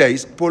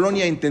XVI,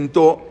 Polonia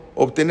intentó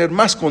obtener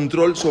más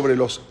control sobre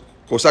los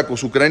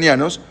cosacos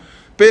ucranianos,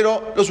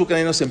 pero los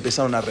ucranianos se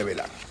empezaron a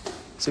rebelar.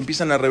 Se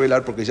empiezan a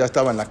rebelar porque ya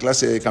estaban la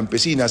clase de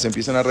campesinas, se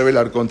empiezan a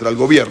rebelar contra el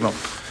gobierno.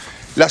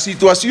 La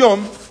situación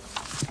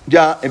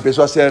ya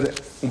empezó a ser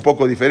un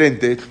poco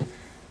diferente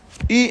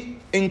y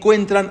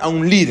encuentran a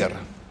un líder,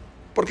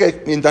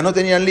 porque mientras no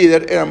tenían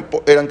líder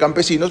eran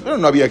campesinos, pero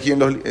no había quien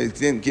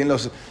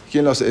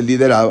los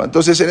lideraba.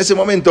 Entonces en ese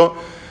momento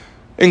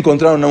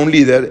encontraron a un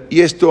líder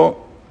y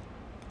esto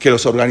que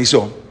los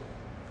organizó.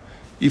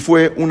 Y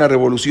fue una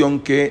revolución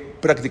que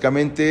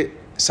prácticamente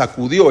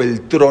sacudió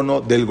el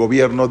trono del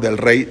gobierno del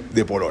rey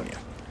de Polonia.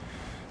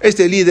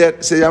 Este líder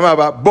se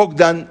llamaba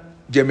Bogdan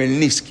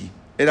Chmelnycki,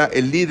 era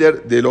el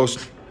líder de los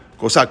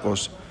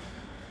cosacos.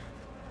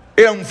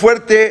 Era un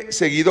fuerte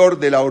seguidor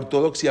de la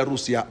ortodoxia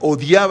rusa,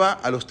 odiaba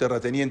a los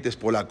terratenientes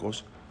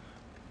polacos,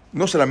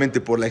 no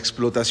solamente por la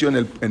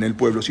explotación en el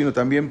pueblo, sino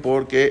también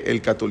porque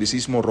el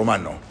catolicismo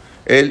romano.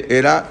 Él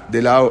era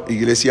de la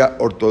iglesia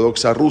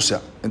ortodoxa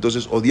rusa,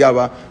 entonces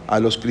odiaba a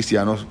los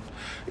cristianos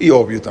y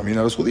obvio también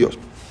a los judíos.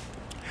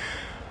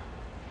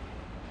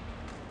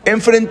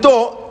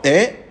 Enfrentó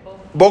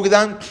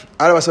Bogdan,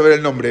 ahora vas a ver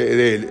el nombre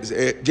de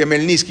él,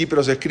 Chmelnycki,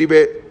 pero se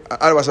escribe,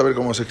 ahora vas a ver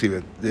cómo se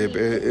escribe,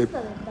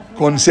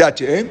 con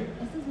CH, ¿Esta es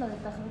la de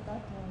Taj Ve Tat?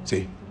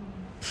 Sí,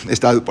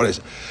 está por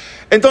eso.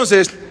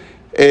 Entonces,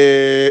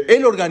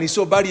 él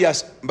organizó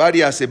varias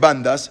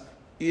bandas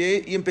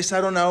y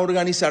empezaron a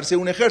organizarse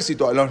un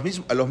ejército. A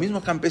los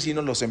mismos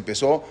campesinos los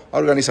empezó a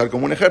organizar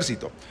como un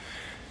ejército.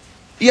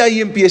 Y ahí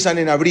empiezan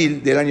en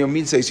abril del año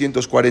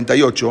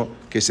 1648,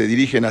 que se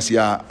dirigen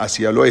hacia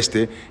el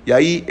oeste, y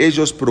ahí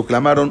ellos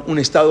proclamaron un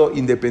estado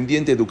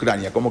independiente de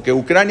Ucrania, como que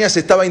Ucrania se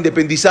estaba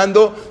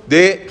independizando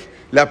de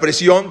la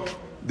presión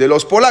de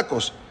los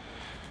polacos.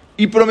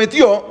 Y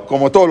prometió,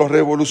 como todos los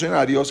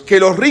revolucionarios, que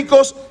los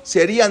ricos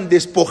serían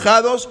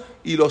despojados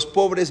y los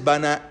pobres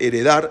van a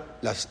heredar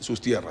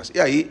sus tierras. Y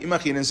ahí,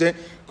 imagínense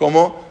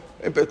cómo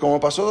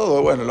pasó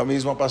todo. Bueno, lo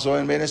mismo pasó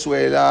en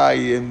Venezuela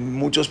y en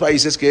muchos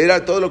países, que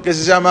era todo lo que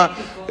se llama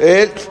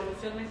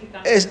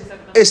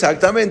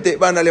exactamente,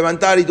 van a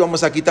levantar y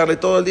vamos a quitarle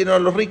todo el dinero a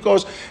los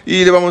ricos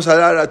y le vamos a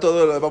dar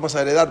vamos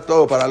a heredar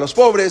todo para los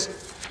pobres.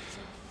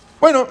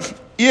 Bueno,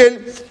 y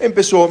él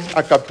empezó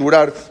a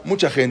capturar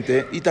mucha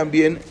gente y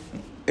también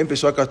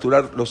empezó a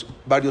capturar los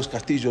varios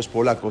castillos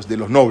polacos de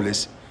los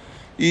nobles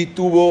y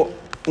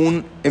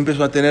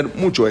empezó a tener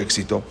mucho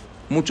éxito.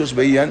 Muchos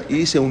veían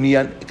y se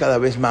unían cada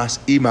vez más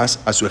y más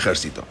a su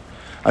ejército.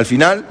 Al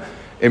final,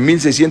 en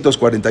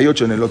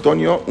 1648, en el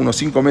otoño, unos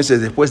 5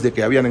 meses después de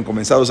que habían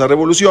comenzado esa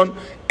revolución,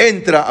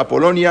 entra a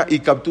Polonia y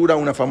captura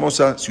una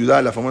famosa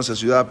ciudad, la famosa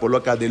ciudad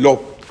polaca de Lwów.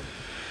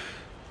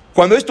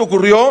 Cuando esto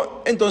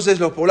ocurrió, entonces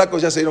los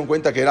polacos ya se dieron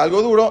cuenta que era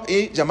algo duro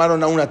y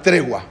llamaron a una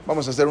tregua.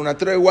 Vamos a hacer una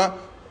tregua,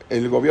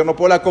 el gobierno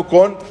polaco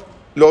con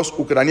los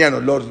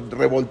ucranianos, los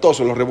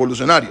revoltosos, los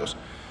revolucionarios.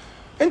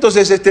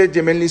 Entonces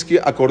Chmelnycki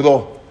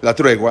acordó la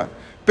tregua,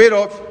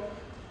 pero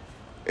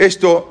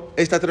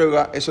esta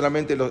tregua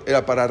solamente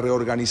era para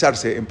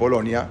reorganizarse en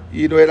Polonia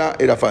y no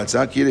era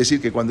falsa. Quiere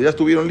decir que cuando ya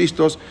estuvieron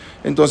listos,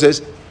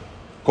 entonces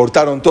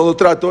cortaron todo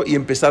trato y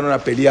empezaron a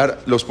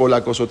pelear los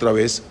polacos otra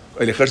vez,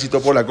 el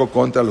ejército polaco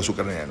contra los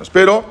ucranianos.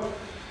 Pero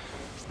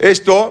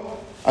esto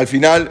al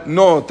final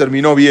no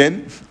terminó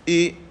bien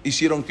y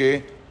hicieron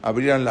que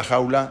abrieran la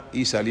jaula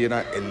y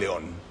saliera el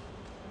león,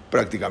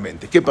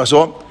 prácticamente. ¿Qué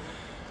pasó?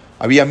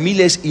 Había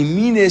miles y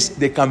miles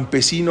de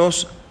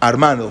campesinos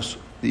armados,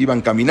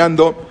 iban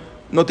caminando,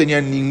 no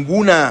tenían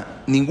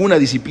ninguna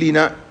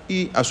disciplina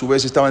y a su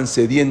vez estaban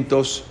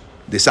sedientos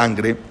de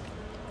sangre.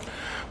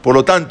 Por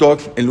lo tanto,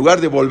 en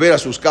lugar de volver a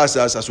sus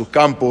casas, a sus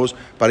campos,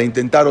 para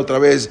intentar otra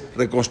vez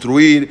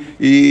reconstruir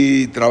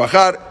y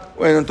trabajar,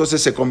 bueno,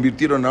 entonces se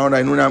convirtieron ahora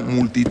en una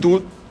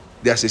multitud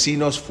de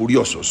asesinos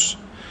furiosos.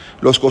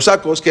 Los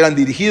cosacos, que eran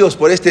dirigidos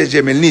por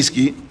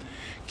Chmelnycki,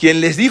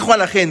 quien les dijo a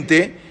la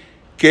gente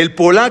que el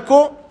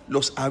polaco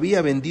los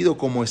había vendido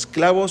como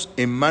esclavos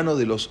en manos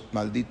de los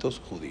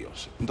malditos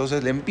judíos.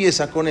 Entonces le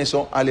empieza con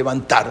eso a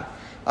levantar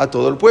a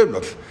todo el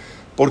pueblo.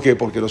 ¿Por qué?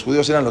 Porque los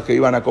judíos eran los que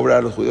iban a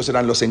cobrar, los judíos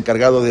eran los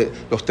encargados de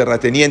los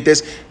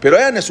terratenientes, pero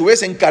eran a su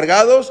vez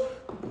encargados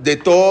de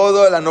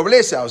toda la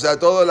nobleza, o sea,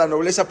 toda la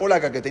nobleza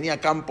polaca que tenía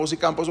campos y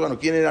campos. Bueno,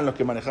 ¿quiénes eran los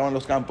que manejaban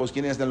los campos?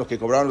 ¿Quiénes eran los que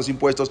cobraban los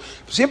impuestos?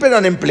 Siempre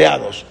eran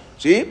empleados,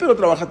 ¿sí? Pero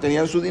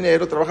tenían su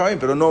dinero, trabajaban bien,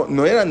 pero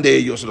no eran de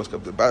ellos,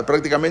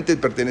 prácticamente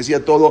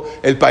pertenecía todo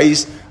el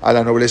país a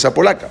la nobleza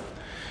polaca.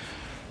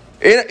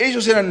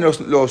 Ellos eran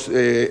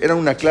eran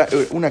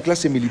una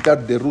clase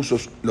militar de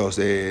rusos,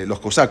 los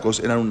cosacos,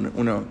 eran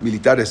unos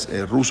militares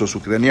rusos,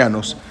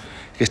 ucranianos,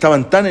 que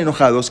estaban tan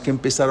enojados que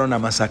empezaron a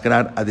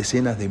masacrar a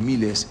decenas de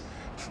miles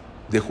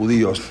de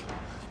judíos,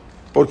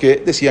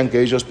 porque decían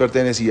que ellos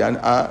pertenecían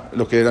a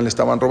los que le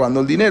estaban robando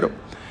el dinero.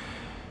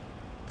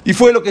 Y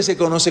fue lo que se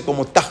conoce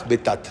como Taj Ve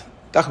Tat.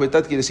 Taj Ve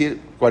Tat quiere decir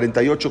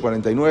 48,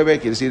 49,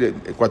 quiere decir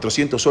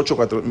 408,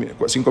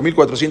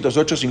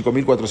 5408,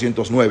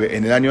 5409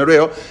 en el año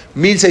hebreo,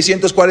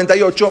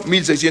 1648,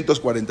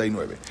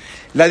 1649.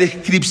 La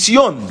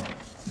descripción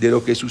de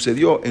lo que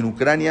sucedió en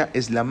Ucrania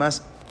es la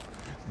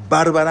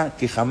bárbara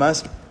que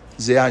jamás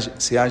se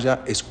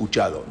haya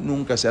escuchado.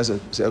 Nunca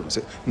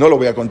no lo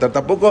voy a contar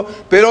tampoco,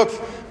 pero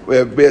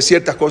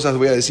ciertas cosas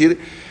voy a decir.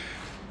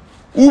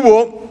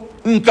 Hubo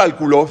un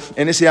cálculo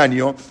en ese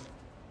año,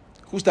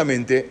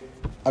 justamente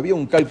había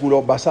un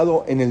cálculo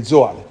basado en el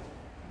Zohar,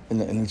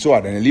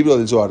 en el libro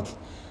del Zohar.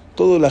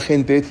 Toda la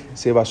gente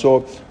se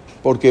basó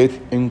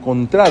porque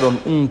encontraron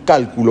un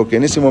cálculo que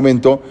en ese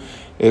momento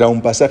era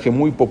un pasaje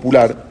muy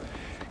popular,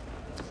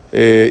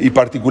 y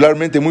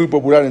particularmente muy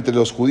popular entre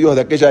los judíos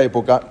de aquella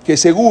época,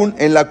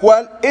 en la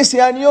cual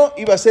ese año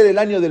iba a ser el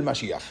año del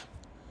Mashiach.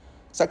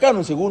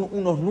 Sacaron según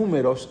unos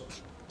números,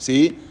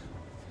 ¿sí?,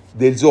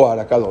 del Zohar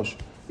a Kadosh,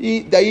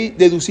 y de ahí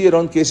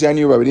deducieron que ese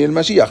año iba a venir el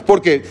Mashiach.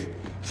 ¿Por qué?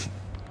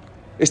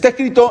 Está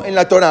escrito en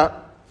la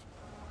Torá,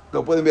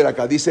 lo pueden ver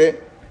acá, dice,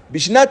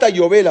 Bishnata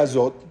Yobel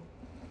Azot,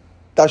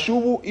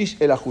 Tashubu Ish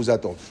el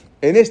Ajuzatot.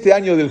 En este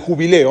año del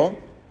jubileo,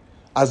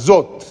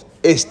 Azot,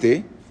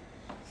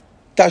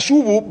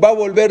 Tashubu va a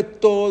volver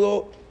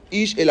todo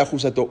Ish el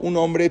Ajuzatot, un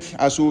hombre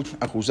a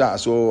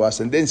su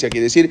ascendencia,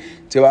 quiere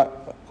decir,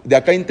 de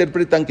acá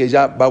interpretan que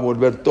ya va a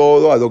volver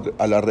todo a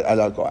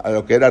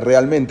lo que era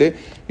realmente,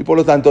 y por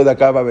lo tanto de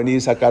acá va a venir,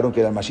 sacaron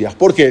que era el Mashiach.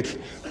 ¿Por qué?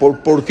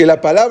 Porque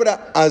la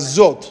palabra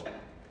Azot,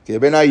 que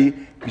ven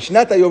ahí,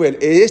 Bishnata Yobel,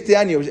 este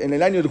año, en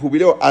el año del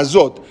jubileo,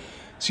 Azot,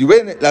 si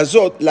ven la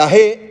Azot, la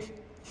He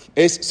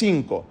es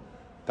 5.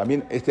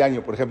 También este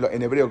año, por ejemplo,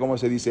 en hebreo, ¿cómo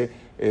se dice?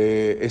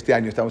 Este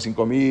año estamos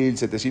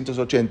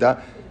 5.780,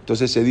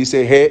 entonces se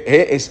dice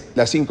He es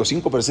la 5,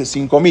 pero es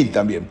 5.000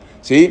 también,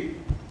 ¿sí?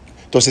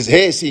 Entonces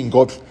He es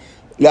 5,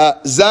 la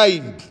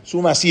Zain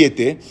suma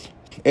 7,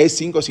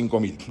 es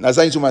 5.000. La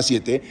Zain suma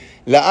 7,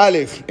 la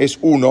Aleph es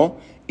 1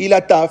 y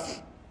la Taf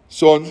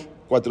son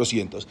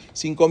 400,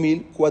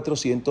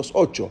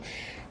 5.408.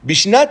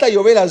 Bishnata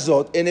Yobel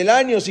Azot, en el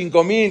año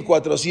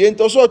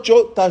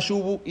 5408,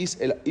 Tashubu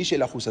Ish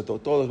el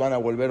Ajuzatot, todos van a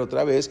volver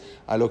otra vez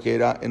a lo que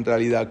era en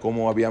realidad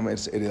como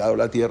habíamos heredado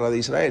la tierra de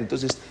Israel.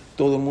 Entonces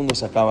todo el mundo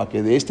sacaba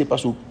que de este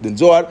pasuk del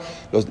Zohar,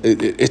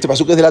 este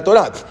pasuk es de la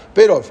Torá,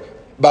 pero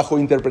bajo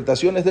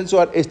interpretaciones del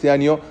Zohar, este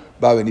año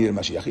va a venir el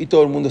Mashiach. Y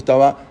todo el mundo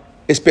estaba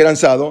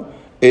esperanzado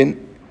en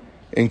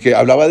que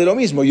hablaba de lo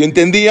mismo, y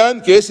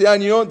entendían que ese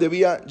año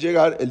debía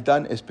llegar el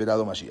tan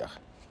esperado Mashiach.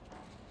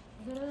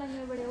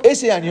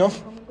 Ese año,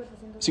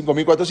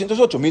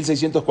 5408,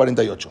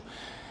 1648.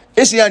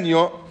 Ese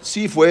año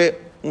sí fue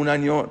un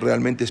año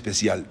realmente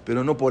especial,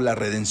 pero no por la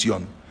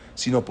redención,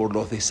 sino por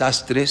los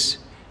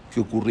desastres que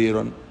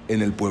ocurrieron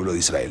en el pueblo de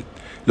Israel.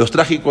 Los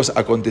trágicos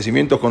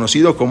acontecimientos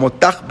conocidos como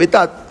Taj Ve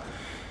Tat,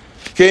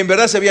 que en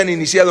verdad se habían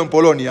iniciado en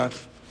Polonia.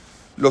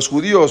 Los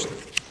judíos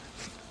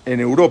en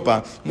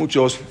Europa,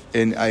 muchos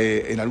en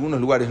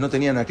algunos lugares no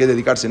tenían a qué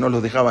dedicarse, no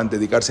los dejaban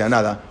dedicarse a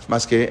nada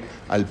más que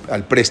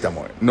al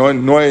préstamo. No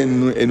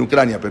en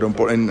Ucrania, pero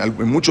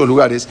en muchos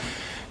lugares.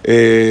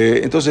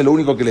 Entonces lo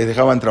único que les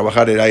dejaban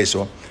trabajar era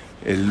eso,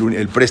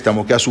 el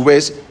préstamo, que a su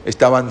vez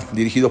estaban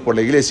dirigidos por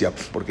la iglesia,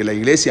 porque la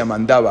iglesia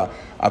mandaba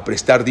a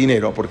prestar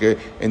dinero, porque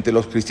entre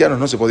los cristianos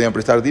no se podían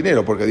prestar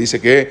dinero, porque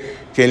dice que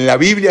en la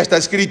Biblia está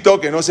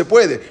escrito que no se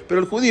puede, pero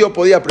el judío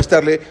podía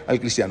prestarle al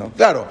cristiano.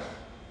 Claro,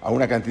 a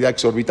una cantidad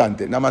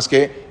exorbitante, nada más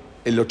que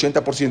el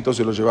 80%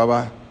 se lo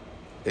llevaba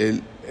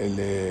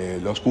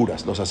los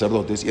curas, los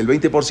sacerdotes, y el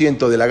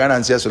 20% de la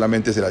ganancia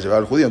solamente se la llevaba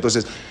el judío.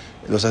 Entonces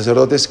los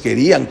sacerdotes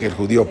querían que el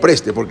judío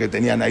preste porque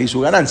tenían ahí su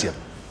ganancia.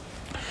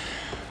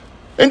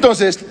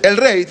 Entonces el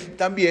rey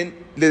también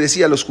le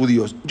decía a los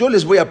judíos: yo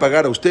les voy a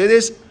pagar a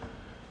ustedes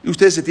y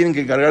ustedes se tienen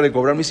que encargar de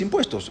cobrar mis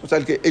impuestos. O sea,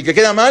 el que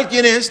queda mal,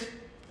 ¿quién es?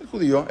 El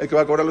judío, el que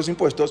va a cobrar los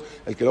impuestos,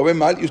 el que lo ve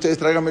mal, y ustedes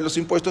tráiganme los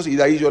impuestos y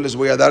de ahí yo les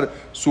voy a dar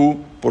su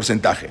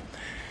porcentaje.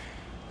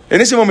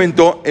 En ese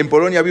momento, en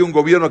Polonia había un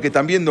gobierno que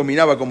también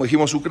dominaba, como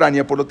dijimos,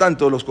 Ucrania, por lo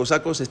tanto, los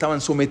cosacos estaban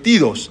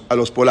sometidos a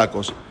los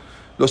polacos.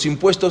 Los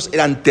impuestos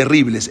eran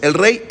terribles. El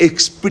rey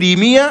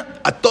exprimía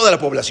a toda la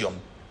población.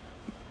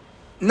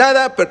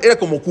 Nada, era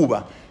como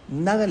Cuba,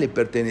 nada le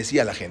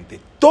pertenecía a la gente.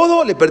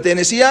 Todo le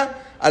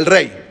pertenecía al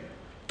rey.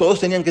 Todos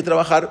tenían que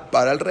trabajar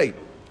para el rey.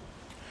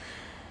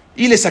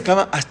 Y le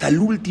sacaba hasta el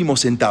último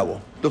centavo.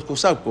 Los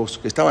cosacos,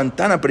 que estaban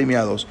tan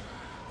apremiados,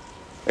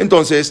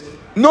 entonces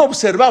no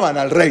observaban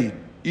al rey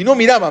y no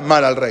miraban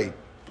mal al rey.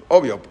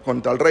 obvio,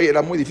 contra el rey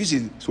era muy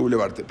difícil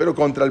sublevarte, pero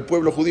contra el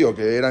pueblo judío,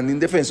 que eran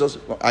indefensos,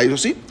 a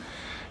ellos sí.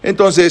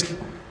 Entonces,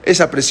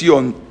 esa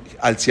presión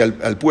hacia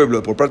al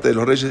pueblo por parte de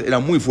los reyes era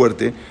muy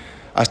fuerte,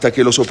 hasta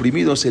que los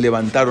oprimidos se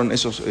levantaron,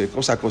 esos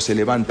cosacos se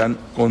levantan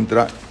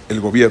contra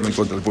el gobierno y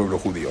contra el pueblo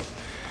judío.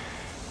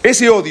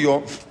 Ese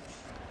odio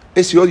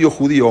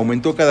judío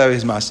aumentó cada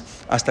vez más,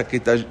 hasta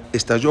que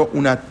estalló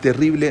una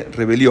terrible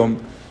rebelión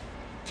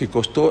que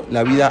costó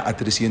la vida a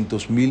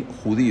 300.000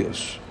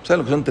 judíos. ¿Saben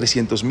lo que son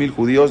 300.000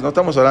 judíos? No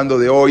estamos hablando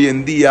de hoy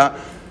en día,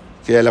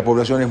 que la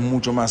población es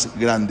mucho más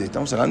grande.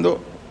 Estamos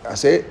hablando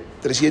hace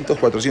 300,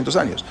 400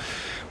 años.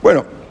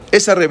 Bueno,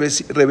 esa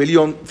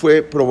rebelión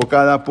fue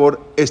provocada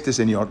por este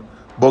señor,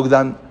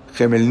 Bogdan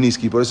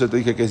Khmelnytsky. Por eso te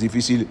dije que es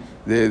difícil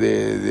de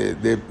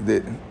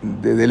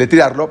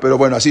deletrearlo, pero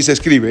bueno, así se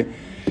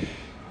escribe.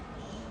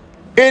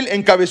 Él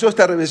encabezó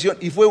esta rebelión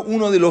y fue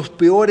uno de los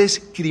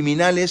peores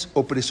criminales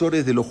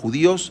opresores de los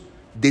judíos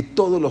de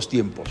todos los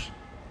tiempos.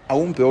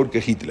 Aún peor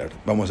que Hitler,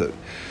 vamos a ver.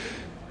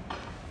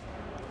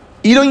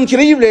 Y lo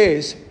increíble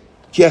es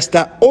que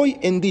hasta hoy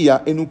en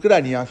día en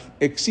Ucrania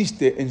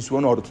existe en su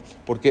honor,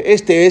 porque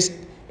este es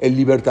el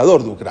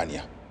libertador de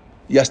Ucrania.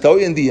 Y hasta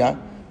hoy en día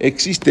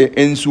existe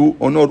en su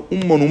honor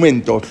un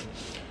monumento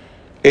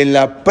en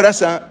la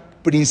plaza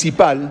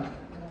principal,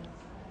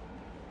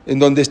 en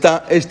donde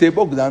está este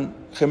Bogdan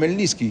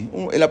Khmelnytsky.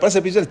 En la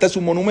plaza principal está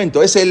su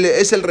monumento. Es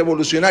el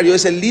revolucionario,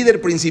 es el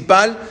líder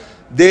principal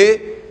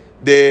de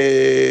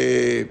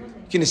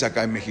 ¿quién es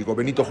acá en México?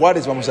 Benito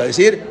Juárez, vamos a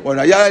decir.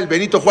 Bueno, allá el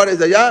Benito Juárez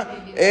de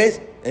allá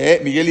es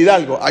Miguel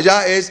Hidalgo.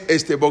 Allá es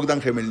este Bogdan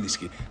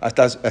Khmelnytsky.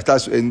 Hasta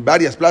en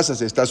varias plazas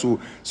está su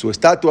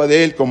estatua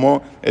de él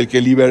como el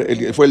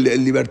que fue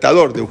el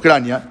libertador de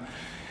Ucrania.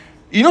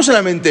 Y no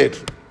solamente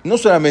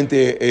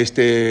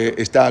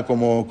está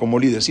como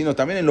líder, sino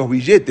también en los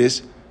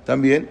billetes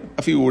también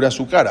figura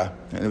su cara.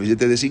 En el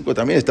billete de 5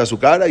 también está su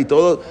cara y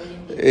todo,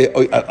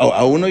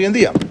 aún hoy en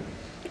día.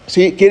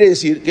 Sí, quiere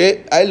decir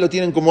que a él lo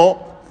tienen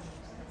como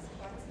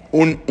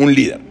un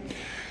líder.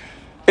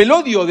 El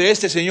odio de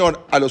este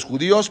señor a los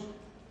judíos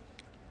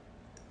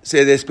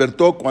se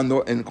despertó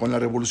con la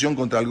revolución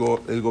contra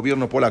el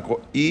gobierno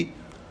polaco, y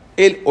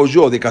él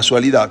oyó de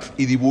casualidad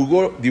y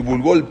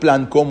divulgó el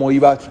plan cómo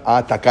iba a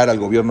atacar al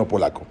gobierno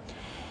polaco.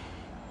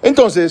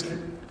 Entonces,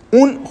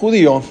 un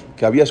judío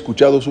que había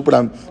escuchado su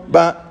plan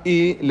va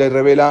y le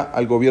revela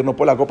al gobierno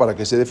polaco para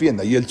que se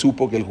defienda. Y él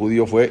supo que el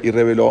judío fue y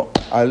reveló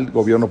al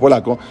gobierno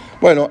polaco.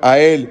 Bueno, a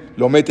él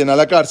lo meten a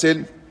la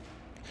cárcel,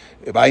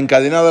 va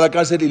encadenado a la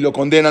cárcel y lo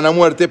condenan a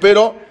muerte,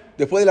 pero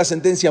después de la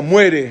sentencia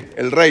muere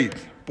el rey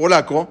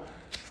polaco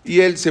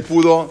y él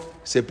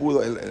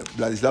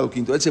Vladislao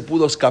V, él se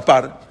pudo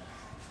escapar,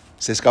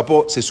 se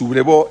escapó, se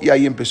sublevó y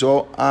ahí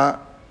empezó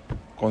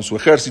con su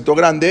ejército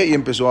grande y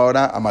empezó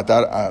ahora a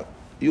matar a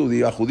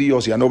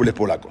judíos y a nobles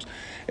polacos.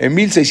 En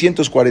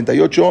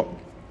 1648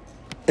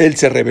 él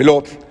se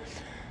rebeló,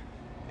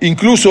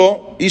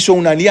 incluso hizo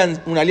una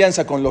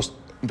alianza con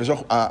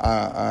empezó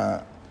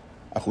a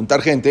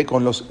juntar gente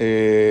con los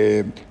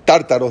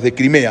tártaros de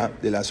Crimea,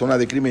 de la zona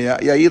de Crimea,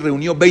 y ahí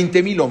reunió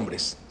 20.000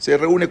 hombres. Se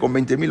reúne con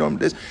 20.000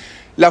 hombres.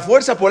 La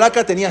fuerza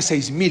polaca tenía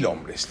 6.000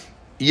 hombres.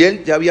 Y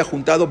él ya había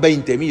juntado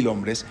 20.000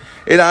 hombres.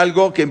 Era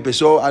algo que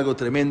empezó, algo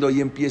tremendo,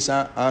 y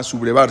empieza a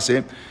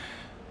sublevarse.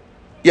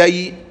 Y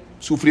ahí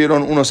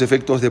sufrieron unos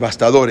efectos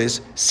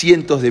devastadores.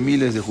 Cientos de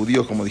miles de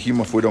judíos, como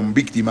dijimos, fueron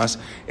víctimas.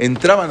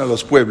 Entraban a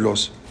los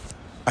pueblos,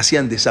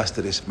 hacían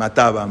desastres,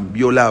 mataban,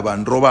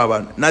 violaban,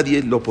 robaban.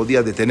 Nadie lo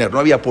podía detener, no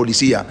había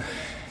policía.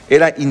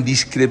 Era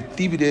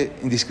indescriptible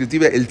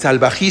el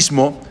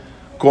salvajismo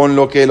con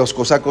lo que los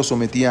cosacos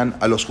sometían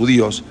a los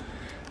judíos.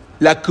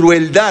 La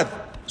crueldad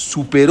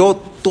superó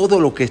todo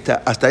lo que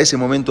hasta ese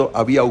momento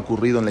había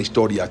ocurrido en la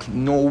historia.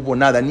 No hubo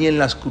nada, ni en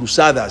las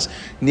cruzadas,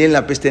 ni en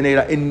la peste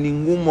negra. En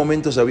ningún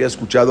momento se había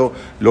escuchado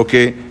lo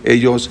que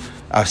ellos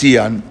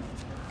hacían.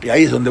 Y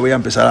ahí es donde voy a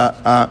empezar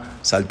a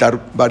saltar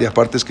varias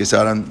partes que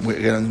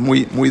eran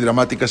muy, muy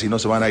dramáticas y no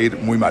se van a ir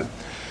muy mal.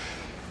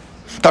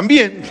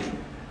 También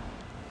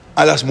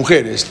a las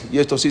mujeres, y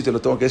esto sí te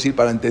lo tengo que decir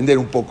para entender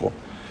un poco,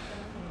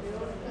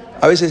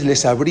 a veces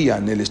les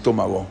abrían el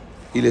estómago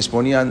y les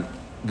ponían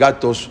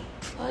gatos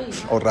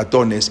o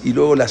ratones y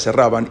luego las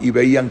cerraban y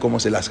veían cómo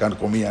se las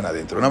comían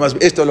adentro. Nada más,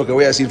 esto es lo que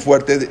voy a decir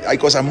fuerte, hay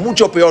cosas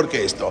mucho peor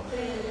que esto.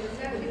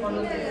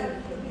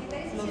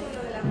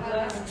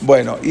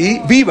 Bueno, y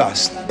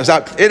vivas, o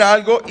sea, era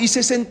algo, y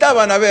se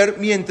sentaban a ver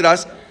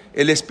mientras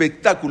el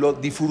espectáculo,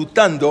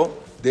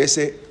 disfrutando de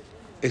ese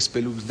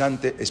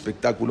espeluznante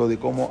espectáculo de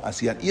cómo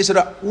hacían. Y eso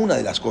era una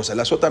de las cosas,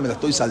 las otras me las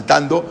estoy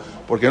saltando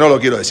porque no lo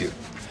quiero decir.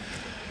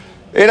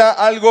 Era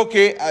algo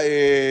que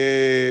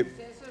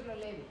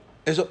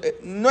eso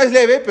no es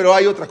leve, pero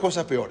hay otras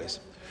cosas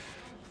peores.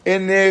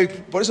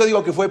 Por eso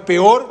digo que fue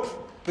peor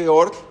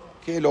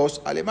que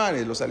los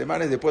alemanes. Los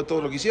alemanes, después de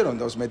todo lo que hicieron,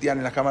 los metían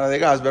en las cámaras de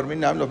gas,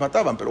 Birmingham, los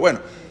mataban. Pero bueno,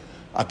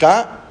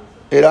 acá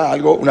era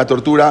una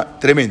tortura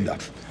tremenda.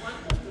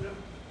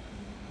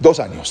 2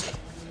 años.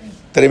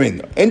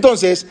 Tremendo.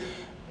 Entonces,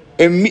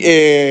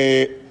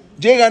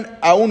 llegan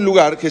a un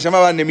lugar que se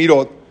llamaba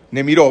Nemirot,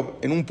 Nemirov,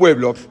 en un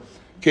pueblo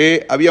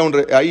que había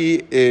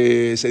ahí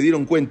se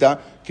dieron cuenta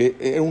que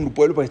era un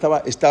pueblo que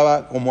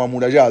estaba como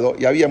amurallado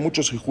y había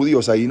muchos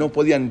judíos ahí, no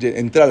podían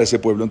entrar a ese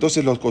pueblo.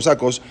 Entonces los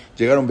cosacos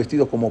llegaron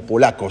vestidos como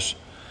polacos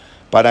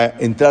para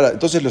entrar.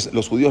 Entonces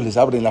los judíos les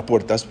abren las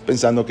puertas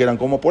pensando que eran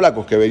como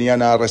polacos, que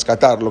venían a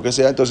rescatar, lo que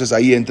sea. Entonces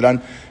ahí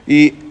entran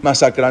y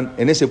masacran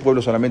en ese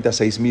pueblo solamente a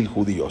 6.000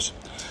 judíos.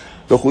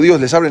 Los judíos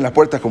les abren las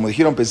puertas, como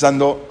dijeron,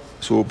 pensando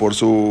por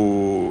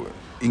su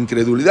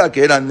incredulidad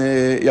que eran,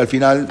 y al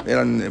final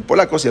eran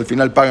polacos y al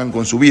final pagan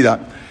con su vida.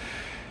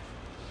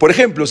 Por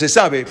ejemplo, se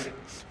sabe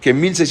que en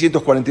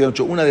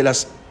 1648 una de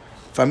las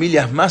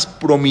familias más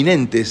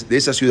prominentes de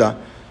esa ciudad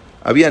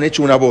habían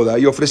hecho una boda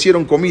y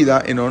ofrecieron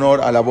comida en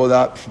honor a la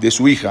boda de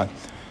su hija.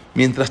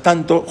 Mientras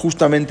tanto,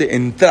 justamente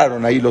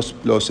entraron ahí los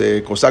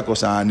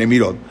cosacos a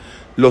Nemirov.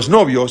 Los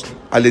novios,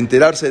 al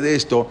enterarse de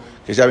esto,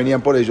 que ya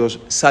venían por ellos,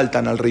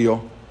 saltan al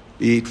río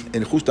y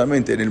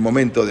justamente en el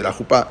momento de la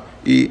jupá,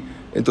 y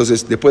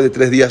entonces después de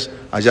 3 días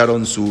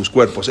hallaron sus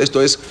cuerpos.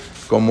 Esto es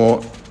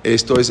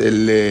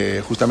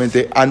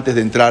justamente antes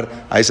de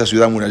entrar a esa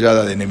ciudad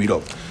amurallada de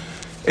Nemirov.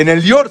 En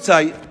el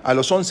Yortzai, a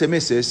los 11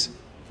 meses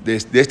de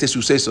este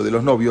suceso de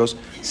los novios,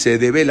 se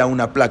devela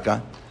una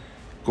placa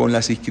con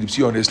las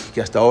inscripciones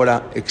que hasta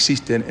ahora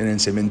existen en el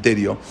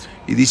cementerio,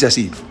 y dice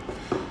así: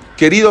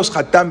 queridos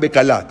Hatam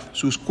Bekalat,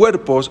 sus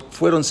cuerpos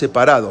fueron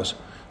separados,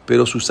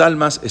 pero sus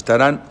almas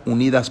estarán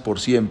unidas por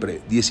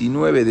siempre.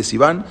 19 de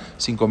Sivan,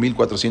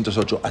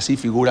 5408. Así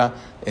figura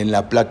en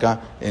la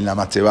placa, en la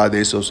matzebá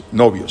de esos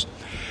novios.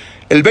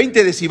 El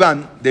 20 de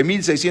Sivan de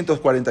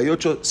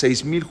 1648,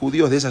 6.000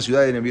 judíos de esa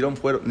ciudad de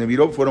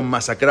Nemirov fueron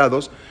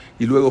masacrados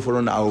y luego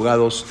fueron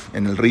ahogados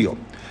en el río.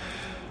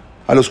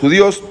 A los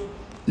judíos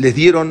les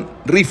dieron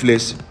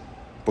rifles,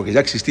 porque ya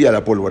existía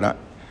la pólvora,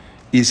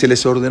 y se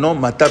les ordenó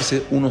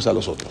matarse unos a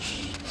los otros.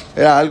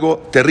 Era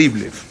algo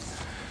terrible.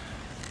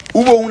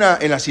 Hubo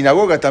en la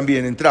sinagoga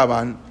también,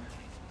 entraban,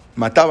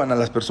 mataban a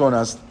las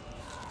personas,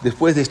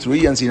 después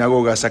destruían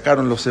sinagogas,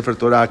 sacaron los Sefer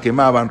Torah,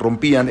 quemaban,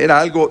 rompían, era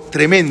algo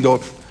tremendo.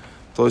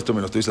 Todo esto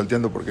me lo estoy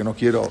salteando porque no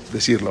quiero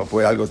decirlo,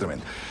 fue algo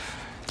tremendo.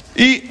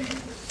 Y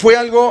fue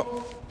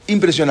algo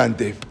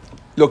impresionante.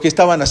 Lo que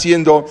estaban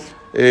haciendo,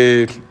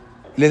 les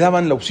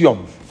daban la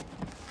opción.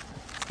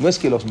 No es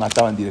que los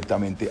mataban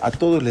directamente, a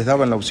todos les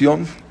daban la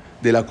opción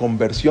de la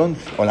conversión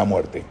o la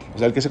muerte. O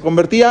sea, el que se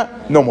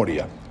convertía no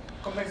moría.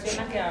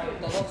 ¿Conversión a qué? ¿A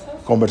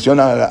ortodoxos? Conversión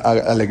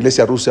a la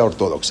iglesia rusa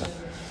ortodoxa.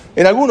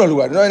 En algunos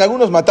lugares, ¿no? En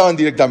algunos mataban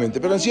directamente,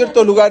 pero en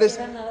ciertos lugares...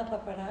 No era nada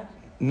para parar.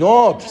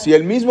 No, si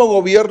el mismo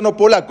gobierno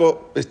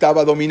polaco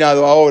estaba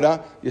dominado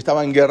ahora y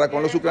estaba en guerra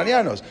con los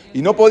ucranianos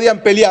y no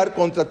podían pelear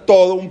contra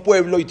todo un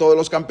pueblo y todos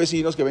los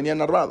campesinos que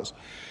venían armados.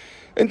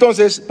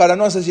 Entonces, para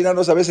no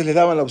asesinarlos, a veces les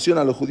daban la opción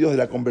a los judíos de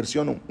la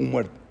conversión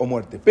o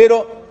muerte.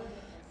 Pero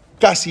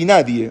casi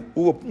nadie,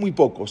 hubo muy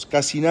pocos,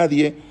 casi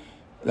nadie,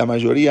 la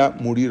mayoría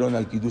murieron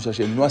al Kiddush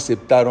Hashem, no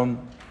aceptaron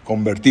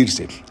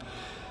convertirse.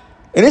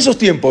 En esos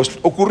tiempos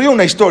ocurrió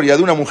una historia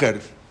de una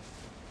mujer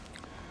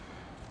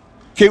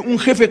que un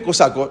jefe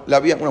cosaco,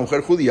 una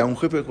mujer judía, un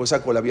jefe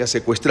cosaco la había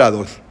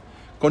secuestrado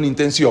con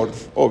intención,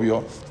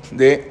 obvio,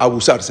 de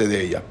abusarse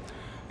de ella.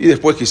 Y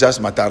después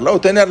quizás matarla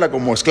o tenerla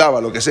como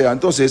esclava, lo que sea.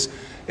 Entonces,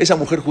 esa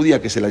mujer judía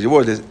que se la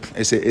llevó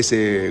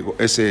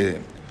ese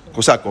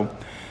cosaco,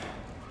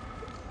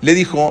 le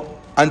dijo,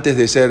 antes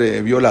de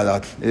ser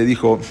violada, le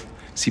dijo: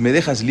 si me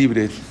dejas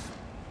libre,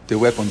 te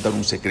voy a contar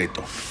un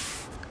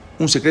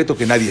secreto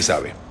que nadie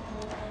sabe.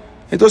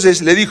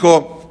 Entonces le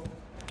dijo,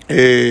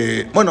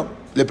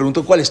 le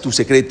preguntó: ¿cuál es tu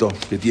secreto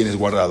que tienes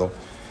guardado?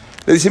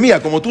 Le dice: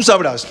 mira, como tú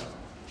sabrás,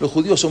 los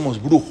judíos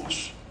somos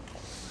brujos.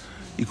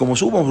 Y como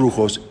somos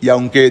brujos, y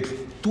aunque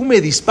tú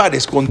me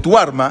dispares con tu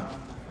arma,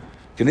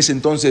 que en ese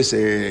entonces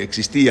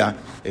existía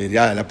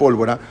ya la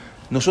pólvora,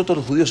 nosotros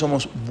los judíos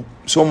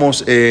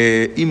somos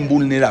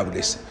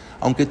invulnerables.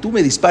 Aunque tú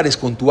me dispares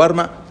con tu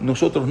arma,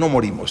 nosotros no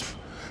morimos.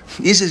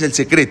 Y ese es el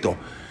secreto.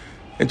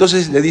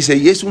 Entonces le dice: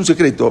 y es un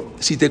secreto,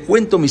 si te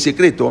cuento mi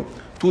secreto,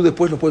 tú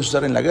después lo puedes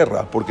usar en la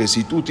guerra, porque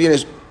si tú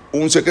tienes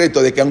un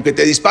secreto de que aunque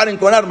te disparen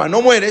con arma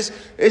no mueres,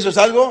 eso es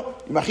algo,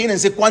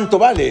 imagínense cuánto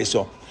vale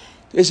eso.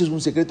 Ese es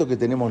un secreto que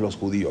tenemos los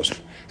judíos.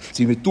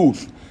 Si tú,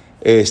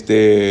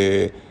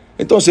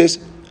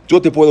 entonces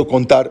yo te puedo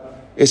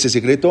contar ese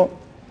secreto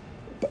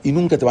y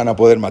nunca te van a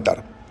poder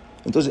matar.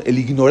 Entonces el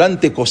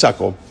ignorante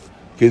cosaco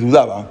que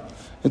dudaba,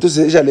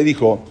 entonces ella le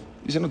dijo,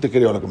 dice: no te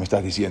creo lo que me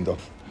estás diciendo.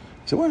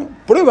 Dice: bueno,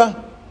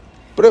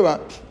 prueba,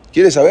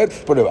 ¿quieres saber?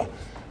 Prueba,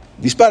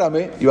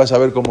 dispárame y vas a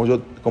ver cómo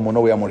no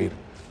voy a morir.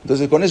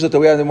 Entonces con eso te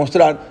voy a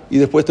demostrar y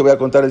después te voy a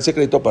contar el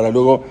secreto para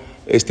luego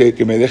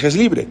que me dejes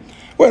libre.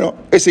 Bueno,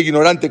 ese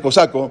ignorante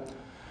cosaco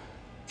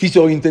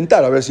quiso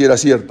intentar a ver si era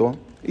cierto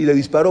y le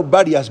disparó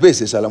varias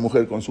veces a la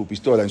mujer con su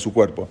pistola en su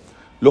cuerpo.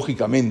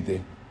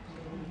 Lógicamente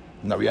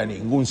no había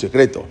ningún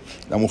secreto.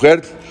 La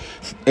mujer,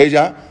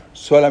 ella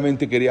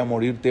solamente quería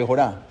morir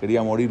tejorá,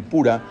 quería morir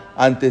pura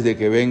antes de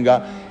que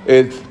venga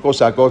el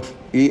cosaco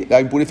y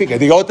la impurifique.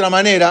 De otra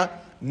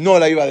manera, no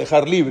la iba a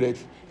dejar libre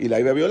y la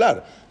iba a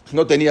violar.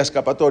 no tenía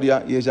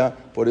escapatoria y ella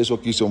por eso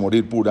quiso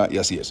morir pura, y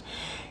así es.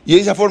 Y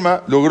de esa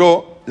forma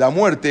logró la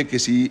muerte que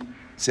si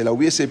se la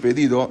hubiese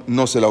pedido,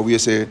 no se la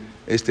hubiese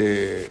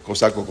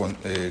cosaco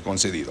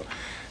concedido.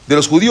 De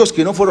los judíos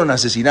que no fueron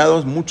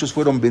asesinados, muchos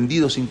fueron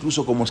vendidos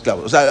incluso como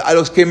esclavos. O sea, a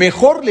los que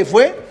mejor le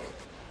fue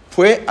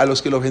a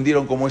los que los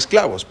vendieron como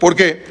esclavos. ¿Por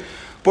qué?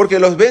 Porque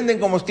los venden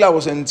como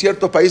esclavos en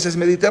ciertos países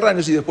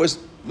mediterráneos y después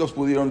los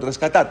pudieron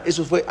rescatar.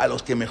 Eso fue a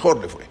los que mejor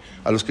le fue,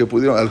 a los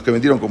que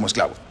vendieron como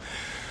esclavos.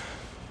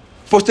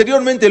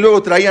 Posteriormente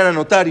luego traían a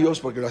notarios,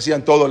 porque lo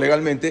hacían todo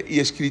legalmente, y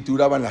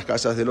escrituraban las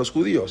casas de los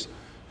judíos.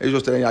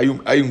 Ellos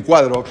hay un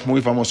cuadro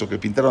muy famoso que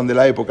pintaron de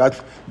la época,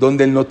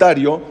 donde el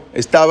notario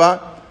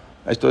estaba,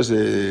 esto es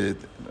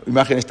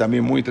imágenes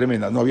también muy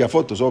tremendas, no había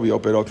fotos,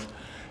 obvio, pero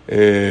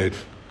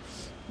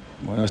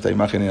bueno, esta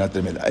imagen era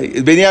tremenda.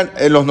 Venían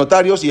los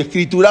notarios y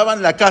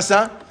escrituraban la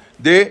casa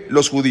de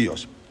los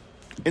judíos.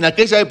 En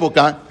aquella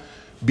época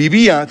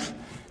vivía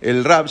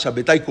el Rab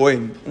Shabbatai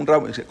Cohen, un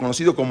rab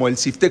conocido como el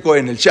Siftei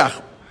Cohen, el Shah.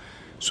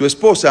 Su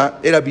esposa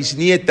era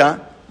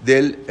bisnieta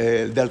del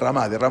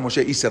Ramá, de Rab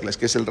Moshe Isserles,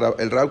 que es el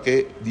rab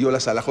que dio la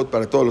salahot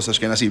para todos los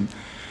ashkenazim.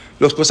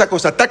 Los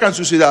cosacos atacan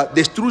su ciudad,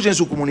 destruyen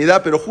su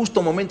comunidad, pero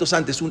justo momentos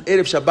antes, un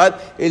Erev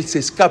Shabbat, él se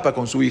escapa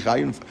con su hija.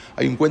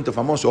 Hay un cuento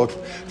famoso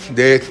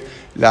de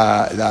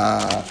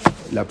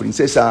la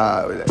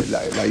princesa,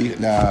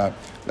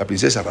 la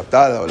princesa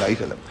raptada o la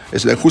hija.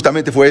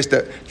 Justamente fue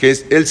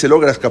él se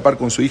logra escapar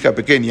con su hija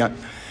pequeña,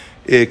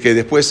 que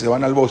después se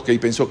van al bosque y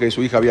pensó que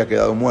su hija había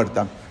quedado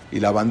muerta y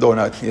la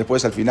abandona. Y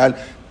después al final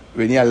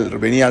venía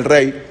el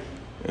rey.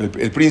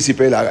 El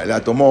príncipe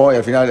la tomó y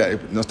al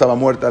final no estaba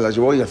muerta, la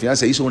llevó y al final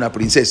se hizo una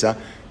princesa.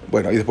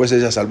 Bueno, y después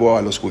ella salvó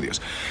a los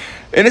judíos.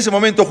 En ese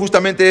momento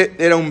justamente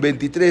era un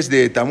 23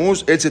 de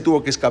Tamuz, él se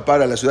tuvo que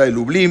escapar a la ciudad de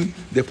Lublin,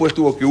 después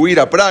tuvo que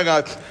huir a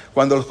Praga.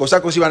 Cuando los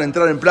cosacos iban a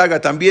entrar en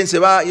Praga también se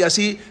va, y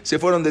así se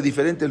fueron de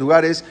diferentes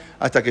lugares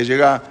hasta que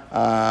llega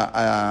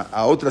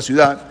a otra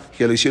ciudad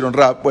que lo hicieron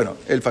rab. Bueno,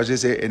 él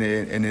fallece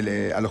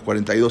a los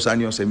 42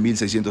 años en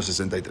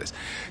 1663.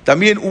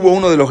 También hubo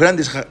uno de los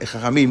grandes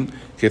jajamim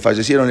que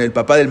fallecieron, el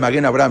papá del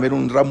Maguen Abraham, era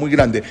un rab muy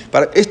grande.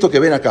 Para esto que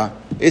ven acá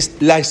es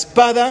la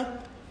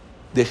espada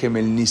de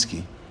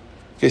Gemelnitsky,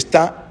 que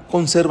está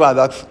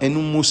conservada en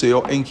un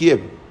museo en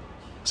Kiev.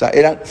 O sea,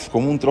 era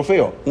como un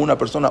trofeo. Una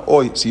persona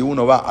hoy, si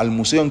uno va al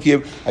museo en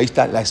Kiev, ahí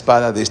está la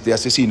espada de este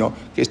asesino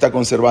que está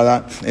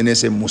conservada en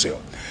ese museo.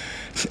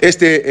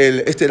 Este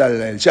era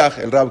el Shah,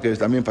 el Rab que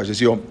también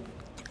falleció,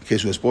 que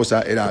su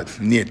esposa era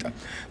nieta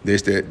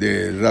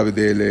del Rab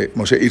de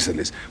Moshe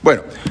Isserles.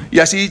 Bueno, y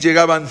así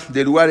llegaban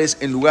de lugares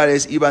en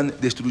lugares, iban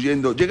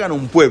destruyendo. Llegan a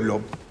un pueblo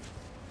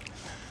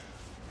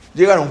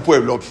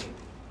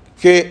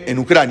que en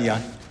Ucrania,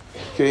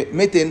 que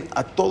meten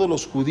a todos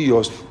los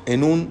judíos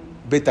en un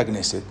Bet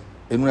Knesset,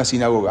 en una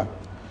sinagoga,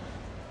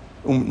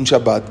 un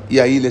Shabbat, y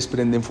ahí les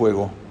prenden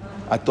fuego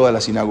a toda la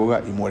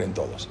sinagoga y mueren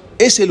todos.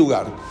 Ese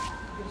lugar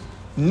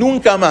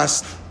nunca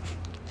más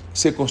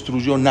se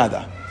construyó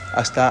nada,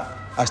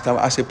 hasta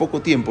hace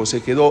poco tiempo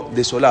se quedó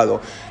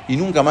desolado y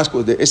nunca más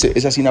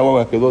esa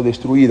sinagoga quedó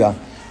destruida,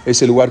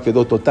 ese lugar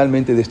quedó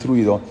totalmente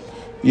destruido,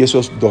 y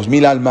esos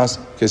 2000 almas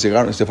que se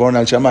fueron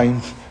al Shamaim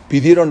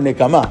pidieron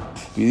Nekamá,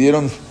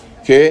 pidieron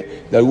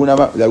que de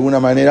alguna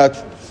manera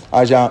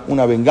haya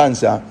una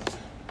venganza.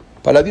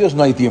 Para Dios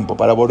no hay tiempo,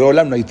 para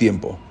Boreolam no hay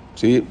tiempo,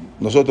 ¿sí?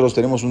 Nosotros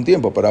tenemos un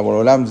tiempo, para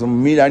Boreolam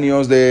son 1000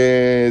 años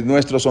de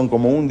nuestros, son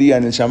como un día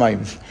en el Shamaim.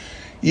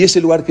 Y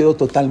ese lugar quedó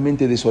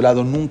totalmente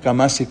desolado, nunca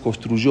más se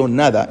construyó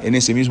nada en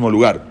ese mismo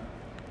lugar.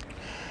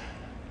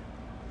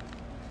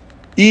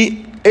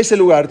 Y ese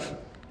lugar,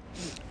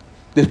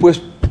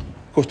 después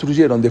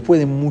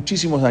de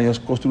muchísimos años,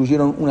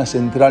 construyeron una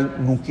central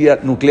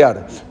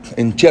nuclear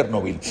en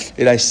Chernobil.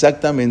 Era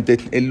exactamente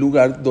el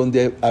lugar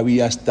donde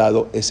había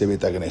estado ese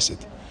Bet Knesset.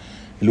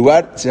 El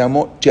lugar se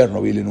llamó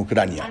Chernobil, en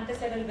Ucrania.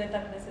 Antes era el Bet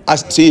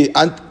Knesset. Sí,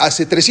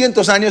 hace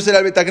 300 años era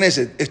el Bet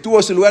Knesset. Estuvo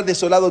ese lugar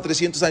desolado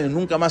 300 años.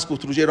 Nunca más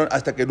construyeron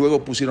hasta que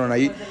luego pusieron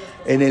ahí,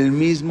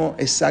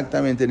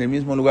 exactamente en el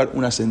mismo lugar,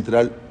 una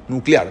central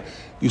nuclear.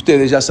 Y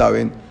ustedes ya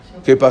saben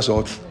qué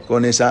pasó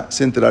con esa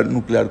central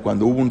nuclear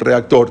cuando hubo un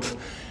reactor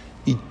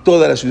y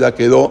toda la ciudad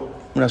quedó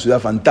una ciudad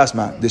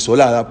fantasma,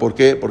 desolada. ¿Por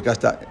qué? Porque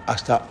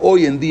hasta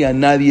hoy en día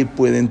nadie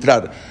puede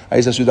entrar a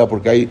esa ciudad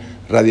porque hay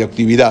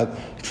radioactividad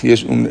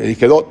y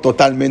quedó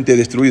totalmente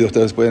destruido.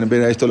 Ustedes pueden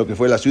ver esto, lo que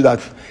fue la ciudad,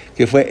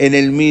 que fue en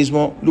el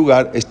mismo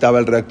lugar estaba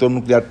el reactor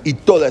nuclear y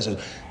todas esas.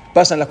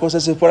 Pasan las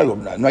cosas es por algo,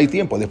 no hay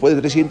tiempo, después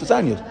de 300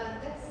 años.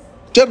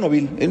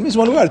 Chernobil, el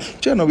mismo lugar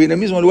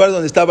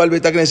donde estaba el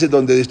Bet Knesset,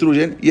 donde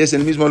destruyen, y es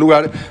el mismo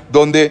lugar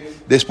donde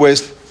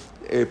después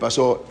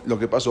pasó lo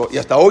que pasó. Y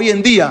hasta hoy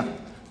en día,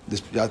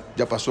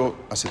 ya pasó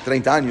hace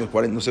 30 años,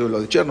 40, no sé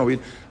lo de Chernobil,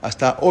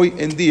 hasta hoy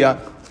en día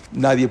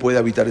nadie puede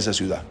habitar esa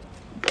ciudad.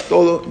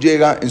 Todo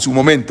llega en su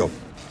momento.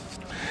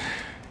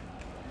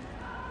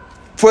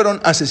 Fueron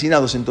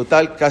asesinados en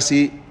total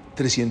casi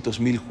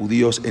 300.000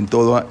 judíos en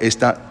toda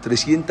esta,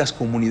 300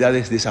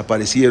 comunidades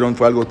desaparecieron,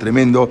 fue algo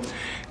tremendo.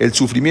 El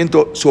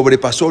sufrimiento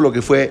sobrepasó lo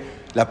que fue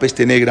la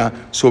peste negra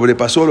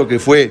sobrepasó lo que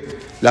fue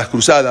las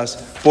cruzadas.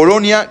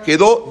 Polonia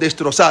quedó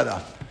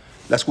destrozada.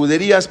 Las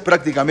juderías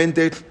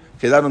prácticamente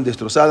quedaron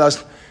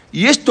destrozadas.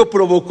 Y esto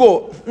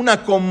provocó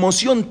una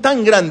conmoción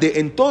tan grande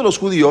en todos los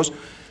judíos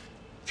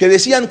que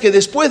decían que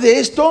después de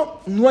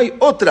esto no hay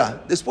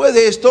otra. Después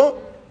de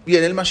esto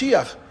viene el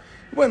Mashiach.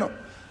 Bueno,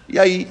 y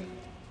ahí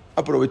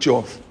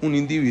aprovechó un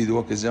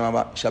individuo que se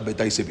llamaba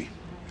Shabbatai Sevi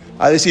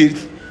a decir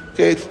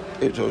que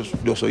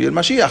yo soy el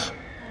Mashiach.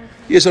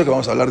 Y eso es lo que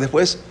vamos a hablar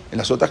después en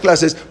las otras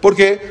clases. ¿Por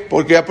qué?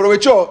 Porque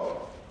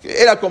aprovechó,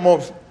 era como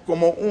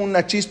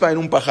una chispa en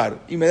un pajar.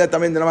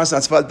 Inmediatamente nada más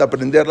hace falta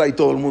prenderla y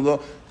todo el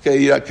mundo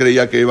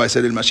creía que iba a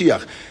ser el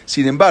Mashiach.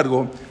 Sin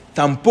embargo,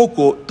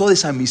 tampoco toda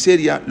esa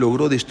miseria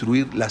logró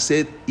destruir la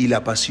sed y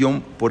la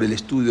pasión por el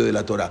estudio de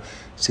la Torah.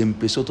 Se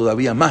empezó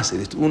todavía más.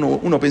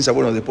 Uno piensa,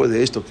 bueno, después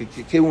de esto,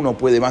 ¿qué uno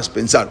puede más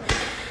pensar?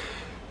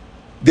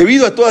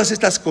 Debido a todas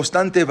estas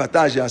constantes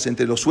batallas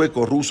entre los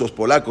suecos, rusos,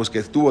 polacos que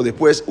estuvo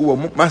después, hubo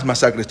más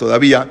masacres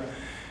todavía.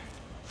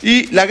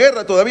 Y la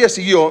guerra todavía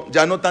siguió,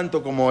 ya no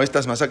tanto como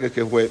estas masacres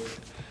que fue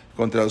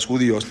contra los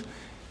judíos.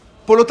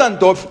 Por lo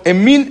tanto,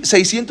 en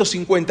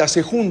 1650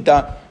 se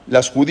junta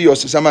los judíos,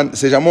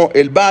 se llamó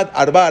el Bad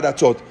Arba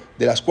Arachot,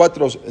 de las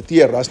 4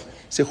 tierras,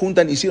 se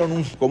juntan,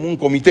 hicieron como un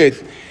comité,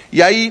 y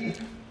ahí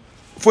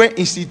fue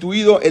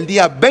instituido el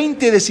día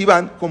 20 de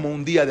Sivan como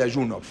un día de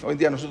ayuno. Hoy en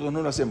día nosotros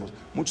no lo hacemos,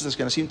 muchos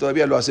ashkenazim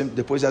todavía lo hacen,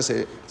 después ya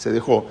se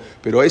dejó,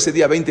 pero ese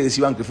día 20 de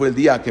Sivan, que fue el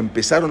día que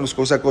empezaron los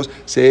cosacos,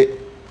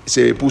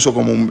 se puso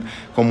como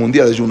un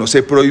día de ayuno.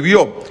 Se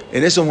prohibió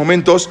en esos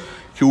momentos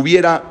que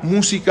hubiera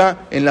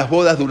música en las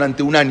bodas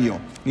durante un año.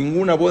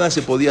 Ninguna boda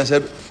se podía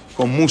hacer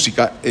con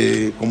música,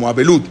 como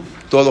Abelut.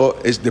 Todo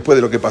es después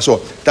de lo que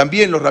pasó.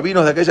 También los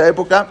rabinos de aquella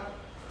época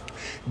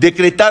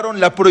decretaron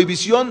la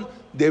prohibición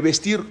de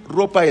vestir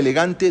ropa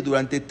elegante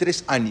durante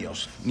 3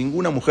 años.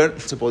 Ninguna mujer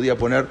se podía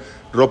poner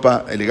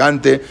ropa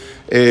elegante.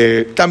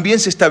 También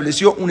se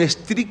estableció un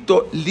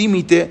estricto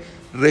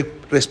límite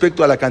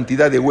respecto a la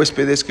cantidad de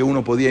huéspedes que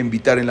uno podía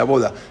invitar en la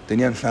boda.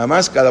 Tenían nada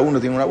más, cada uno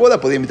tenía una boda,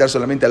 podía invitar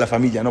solamente a la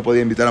familia, no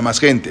podía invitar a más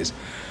gentes.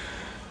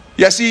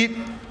 Y así,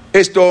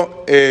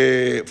 esto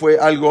fue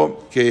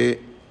algo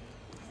que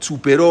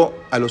superó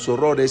a los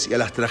horrores y a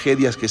las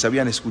tragedias que se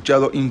habían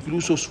escuchado,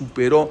 incluso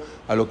superó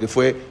a lo que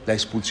fue la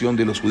expulsión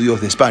de los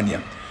judíos de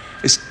España.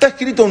 Está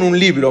escrito en un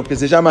libro que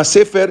se llama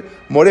Sefer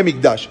Moreh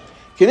Mikdash,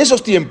 que en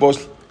esos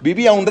tiempos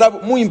vivía un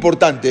rab muy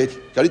importante,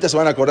 que ahorita se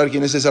van a acordar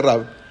quién es ese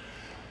rab.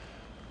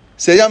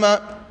 Se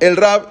llama el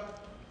Rab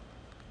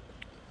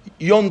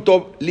Yom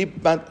Tov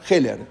Lippman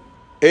Heller,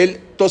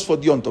 el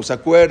Tosfot Yom Tov. ¿Se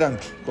acuerdan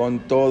con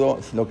todo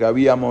lo que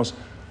habíamos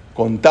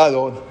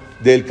contado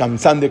del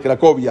Kamzán de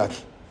Cracovia?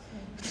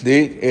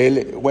 ¿Sí?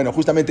 Bueno,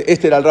 justamente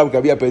este era el Rab que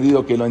había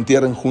pedido que lo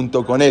entierren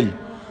junto con él.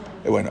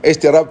 Bueno,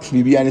 este Rab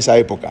vivía en esa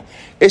época.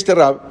 Este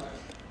Rab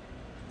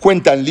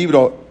cuenta en el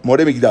libro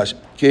Moreh Mikdash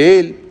que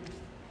él,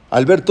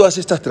 al ver todas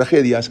estas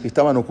tragedias que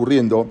estaban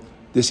ocurriendo,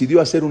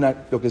 decidió hacer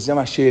lo que se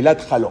llama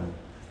Sheelat Halom.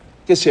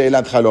 ¿Qué es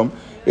Sheelat Halom?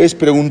 Es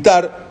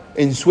preguntar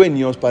en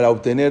sueños para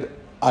obtener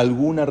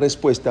alguna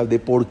respuesta de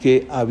por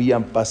qué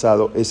habían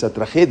pasado esa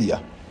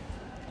tragedia.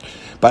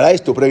 Para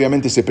esto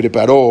previamente se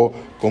preparó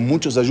con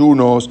muchos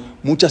ayunos,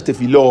 muchas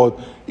tefilot,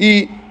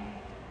 y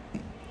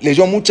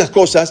leyó muchas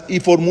cosas y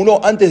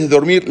formuló antes de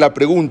dormir la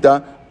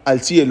pregunta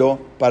al cielo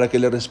para que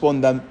le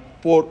respondan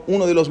por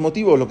uno de los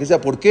motivos, lo que sea,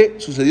 por qué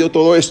sucedió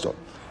todo esto.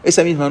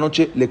 Esa misma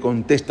noche le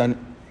contestan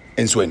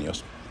en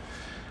sueños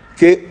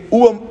que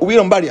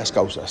hubieron varias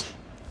causas.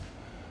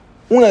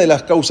 Una de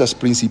las causas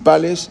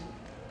principales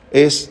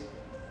es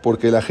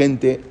porque la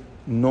gente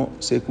no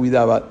se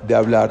cuidaba de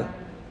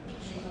hablar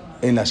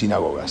en las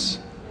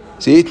sinagogas.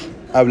 ¿Sí?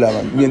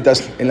 Hablaban.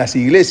 Mientras en las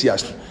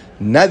iglesias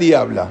nadie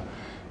habla,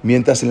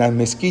 mientras en las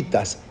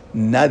mezquitas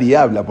nadie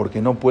habla,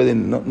 porque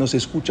no se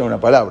escucha una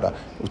palabra.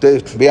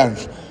 Ustedes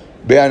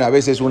vean a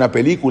veces una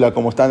película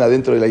como están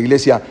adentro de la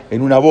iglesia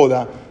en una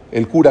boda,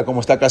 el cura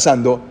como está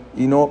casando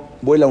y no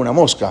vuela una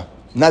mosca.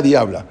 Nadie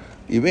habla.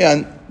 Y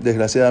vean,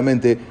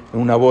 desgraciadamente, en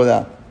una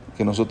boda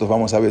que nosotros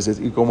vamos a veces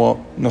y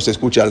como no se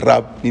escucha el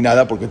rap ni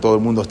nada porque todo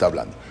el mundo está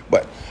hablando.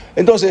 Bueno,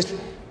 entonces,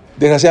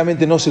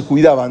 desgraciadamente no se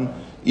cuidaban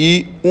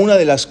y una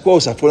de las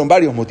cosas, fueron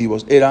varios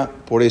motivos, era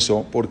por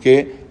eso. ¿Por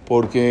qué?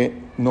 Porque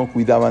no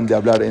cuidaban de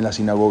hablar en las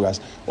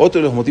sinagogas. Otro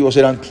de los motivos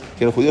eran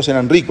que los judíos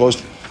eran ricos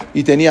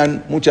y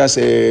tenían muchas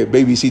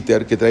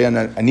babysitter que traían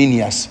a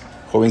niñas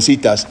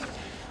jovencitas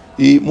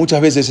y muchas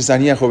veces esas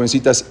niñas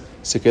jovencitas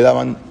se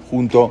quedaban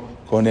junto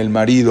con el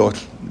marido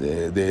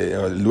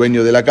el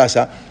dueño de la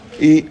casa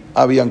y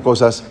habían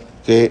cosas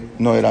que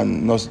no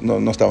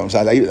estaban, o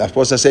sea, la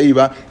esposa se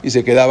iba y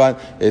se quedaba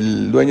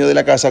el dueño de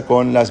la casa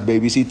con las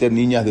babysitter,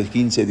 niñas de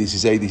 15,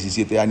 16,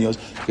 17 años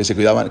que se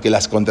cuidaban, que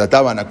las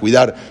contrataban a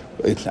cuidar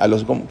a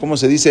los, ¿cómo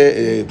se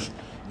dice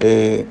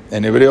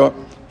en hebreo?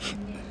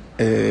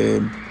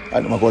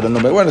 No me acuerdo el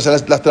nombre. Bueno, se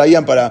las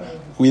traían para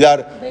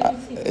cuidar,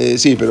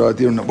 sí, pero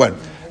tiene bueno,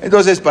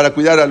 entonces para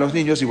cuidar a los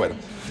niños y bueno.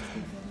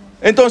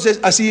 Entonces,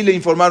 así le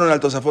informaron al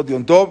Tosafot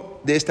Yom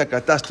Tov de esta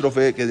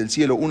catástrofe que del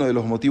cielo, uno de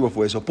los motivos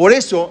fue eso. Por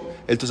eso,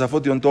 el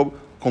Tosafot Yom Tov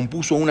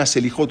compuso unas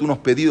selijot, unos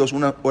pedidos,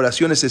 unas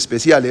oraciones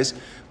especiales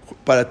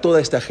para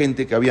toda esta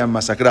gente que habían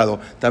masacrado.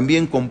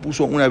 También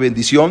compuso una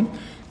bendición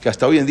que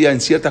hasta hoy en día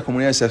en ciertas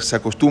comunidades se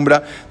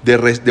acostumbra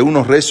de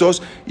unos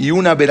rezos y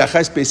una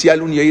verajá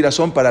especial, un Yehí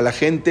Razón para la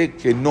gente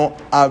que no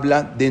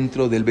habla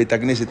dentro del Bet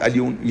HaKnesset. Hay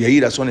un Yehí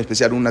Razón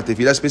especial, una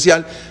tefilá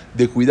especial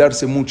de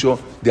cuidarse mucho,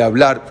 de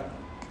hablar,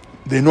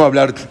 de no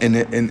hablar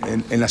en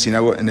la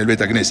sinagoga, en el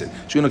Bet HaKnesset.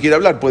 Si uno quiere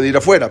hablar puede ir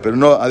afuera, pero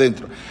no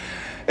adentro.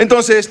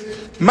 Entonces,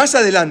 más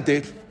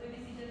adelante,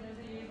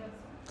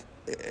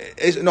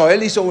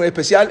 él hizo un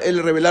especial, él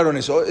le revelaron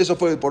eso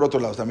fue por otro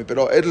lado también,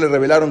 pero él le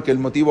revelaron que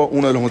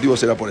uno de los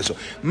motivos era por eso.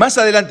 Más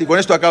adelante, y con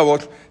esto acabo,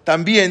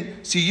 también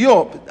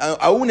siguió,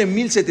 aún en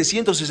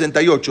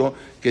 1768,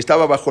 que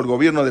estaba bajo el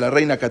gobierno de la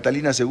reina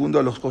Catalina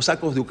II, los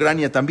cosacos de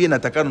Ucrania también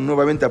atacaron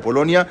nuevamente a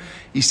Polonia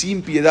y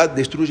sin piedad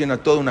destruyen a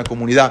toda una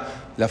comunidad,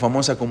 la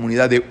famosa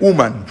comunidad de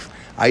Uman.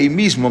 Ahí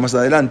mismo, más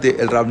adelante,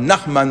 el Rab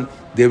Nachman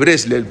de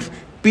Breslev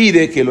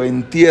pide que lo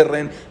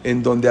entierren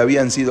en donde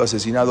habían sido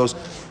asesinados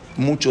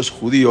muchos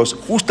judíos,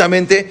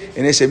 justamente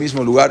en ese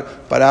mismo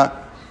lugar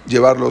para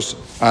llevarlos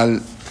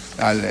al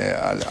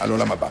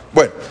Olam Haba.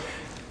 Bueno,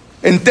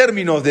 en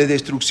términos de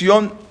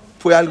destrucción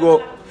fue algo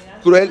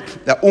cruel.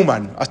 La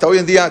Uman, hasta hoy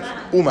en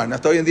día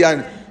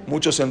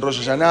muchos en Rosh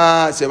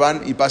Hashanah se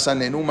van y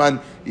pasan en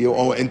Uman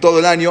o en todo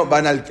el año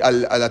van a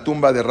la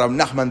tumba de Rab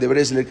Nachman de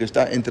Breslev que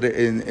está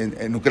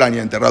en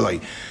Ucrania, enterrado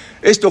ahí.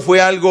 Esto fue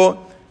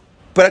algo,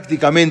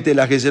 prácticamente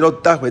las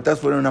Guezerot Taj Ve Tat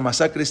fueron unas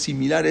masacres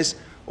similares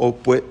o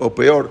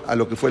peor a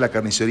lo que fue la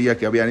carnicería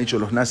que habían hecho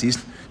los nazis,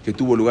 que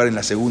tuvo lugar en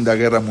la Segunda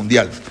Guerra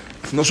Mundial.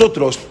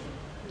 Nosotros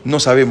no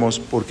sabemos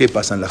por qué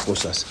pasan las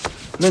cosas.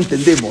 No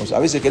entendemos, a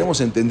veces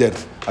queremos entender.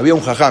 Había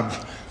un jajam,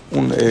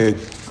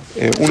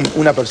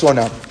 una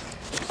persona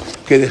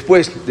que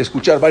después de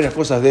escuchar varias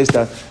cosas de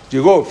estas,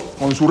 llegó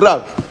con su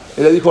rab.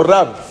 Él le dijo: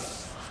 Rab,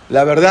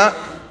 la verdad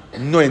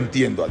no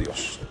entiendo a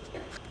Dios.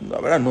 La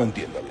verdad no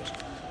entiendo a Dios.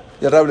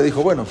 Y el rab le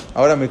dijo: bueno,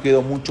 ahora me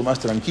quedo mucho más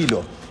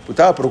tranquilo.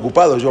 Estaba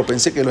preocupado, yo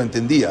pensé que lo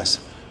entendías.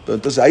 Pero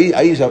entonces ahí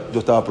ya yo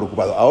estaba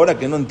preocupado. Ahora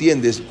que no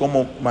entiendes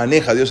cómo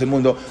maneja Dios el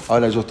mundo,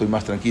 ahora yo estoy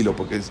más tranquilo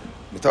porque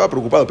estaba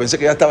preocupado. Pensé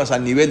que ya estabas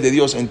al nivel de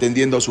Dios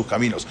entendiendo sus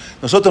caminos.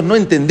 Nosotros no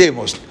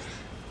entendemos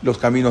los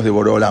caminos de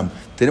Borolam.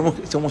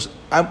 Somos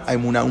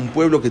un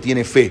pueblo que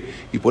tiene fe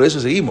y por eso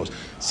seguimos.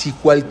 Si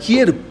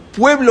cualquier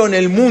pueblo en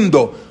el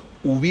mundo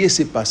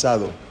hubiese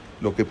pasado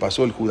lo que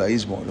pasó el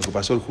judaísmo, lo que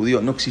pasó el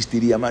judío, no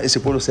existiría más. Ese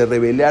pueblo se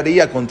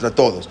rebelaría contra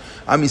todos.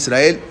 Am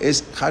Israel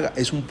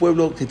es un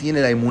pueblo que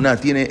tiene la emuná,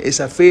 tiene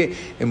esa fe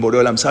en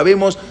Boreolam.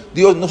 Sabemos,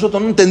 Dios,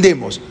 nosotros no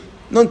entendemos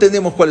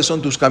cuáles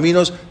son tus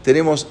caminos,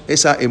 tenemos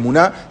esa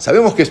emuná,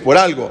 sabemos que es por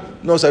algo,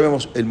 no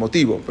sabemos el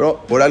motivo,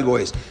 pero por algo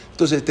es.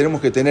 Entonces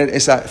tenemos que tener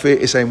esa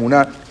fe, esa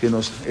emuná que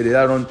nos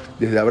heredaron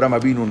desde Abraham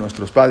Avinu,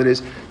 nuestros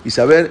padres, y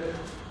saber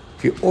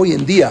que hoy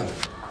en día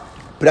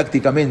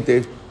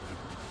prácticamente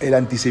el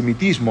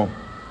antisemitismo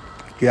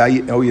que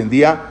hay hoy en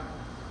día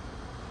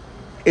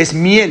es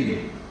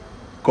miel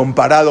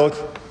comparado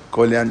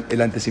con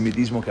el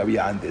antisemitismo que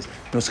había antes.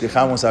 Nos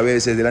quejamos a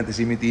veces del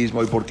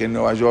antisemitismo y porque en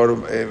Nueva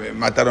York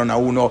mataron a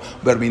uno,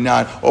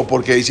 Birmingham, o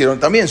porque hicieron,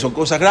 también son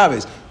cosas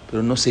graves,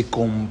 pero no se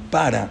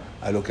compara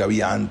a lo que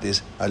había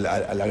antes, a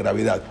la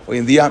gravedad. Hoy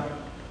en día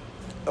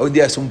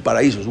es un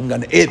paraíso, es un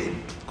Gan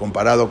Eden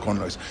comparado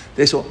con eso.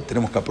 De eso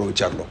tenemos que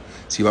aprovecharlo.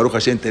 Si Baruch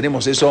Hashem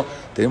tenemos eso,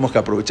 tenemos que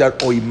aprovechar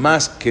hoy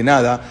más que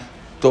nada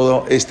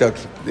todo esto,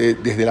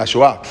 desde la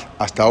Shoah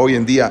hasta hoy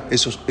en día,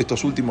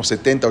 estos últimos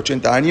 70,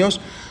 80 años,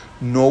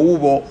 no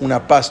hubo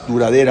una paz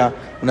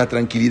duradera, una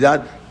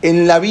tranquilidad.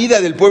 En la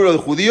vida del pueblo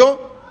judío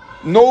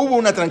no hubo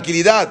una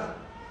tranquilidad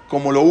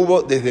como lo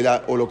hubo desde el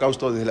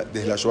holocausto,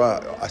 desde la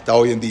Shoah hasta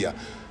hoy en día.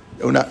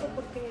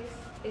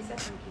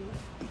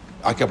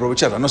 Hay que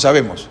aprovecharla, no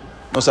sabemos,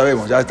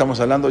 ya estamos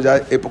hablando, ya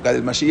época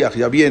del Mashiach,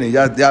 ya viene,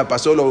 ya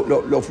pasó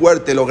lo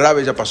fuerte, lo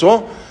grave ya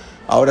pasó,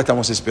 ahora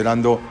estamos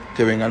esperando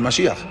que venga el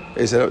Mashiach,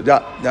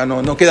 ya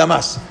no queda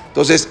más.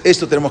 Entonces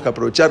esto tenemos que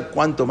aprovechar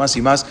cuanto más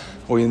y más.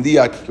 Hoy en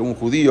día que un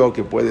judío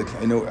que puede,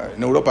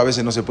 en Europa a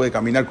veces no se puede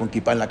caminar con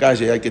kipá en la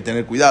calle, hay que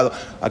tener cuidado.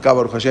 Acá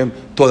Baruch Hashem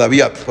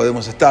todavía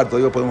podemos estar,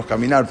 todavía podemos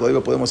caminar, todavía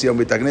podemos ir a un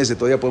Bet HaKnesset,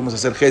 todavía podemos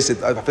hacer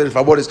gesed, hacer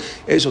favores.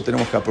 Eso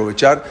tenemos que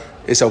aprovechar,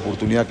 esa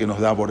oportunidad que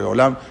nos da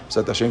Boreolam.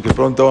 Sat Hashem, que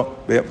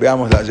pronto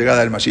veamos la llegada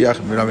del Mashiach.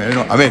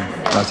 Amén.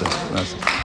 Gracias.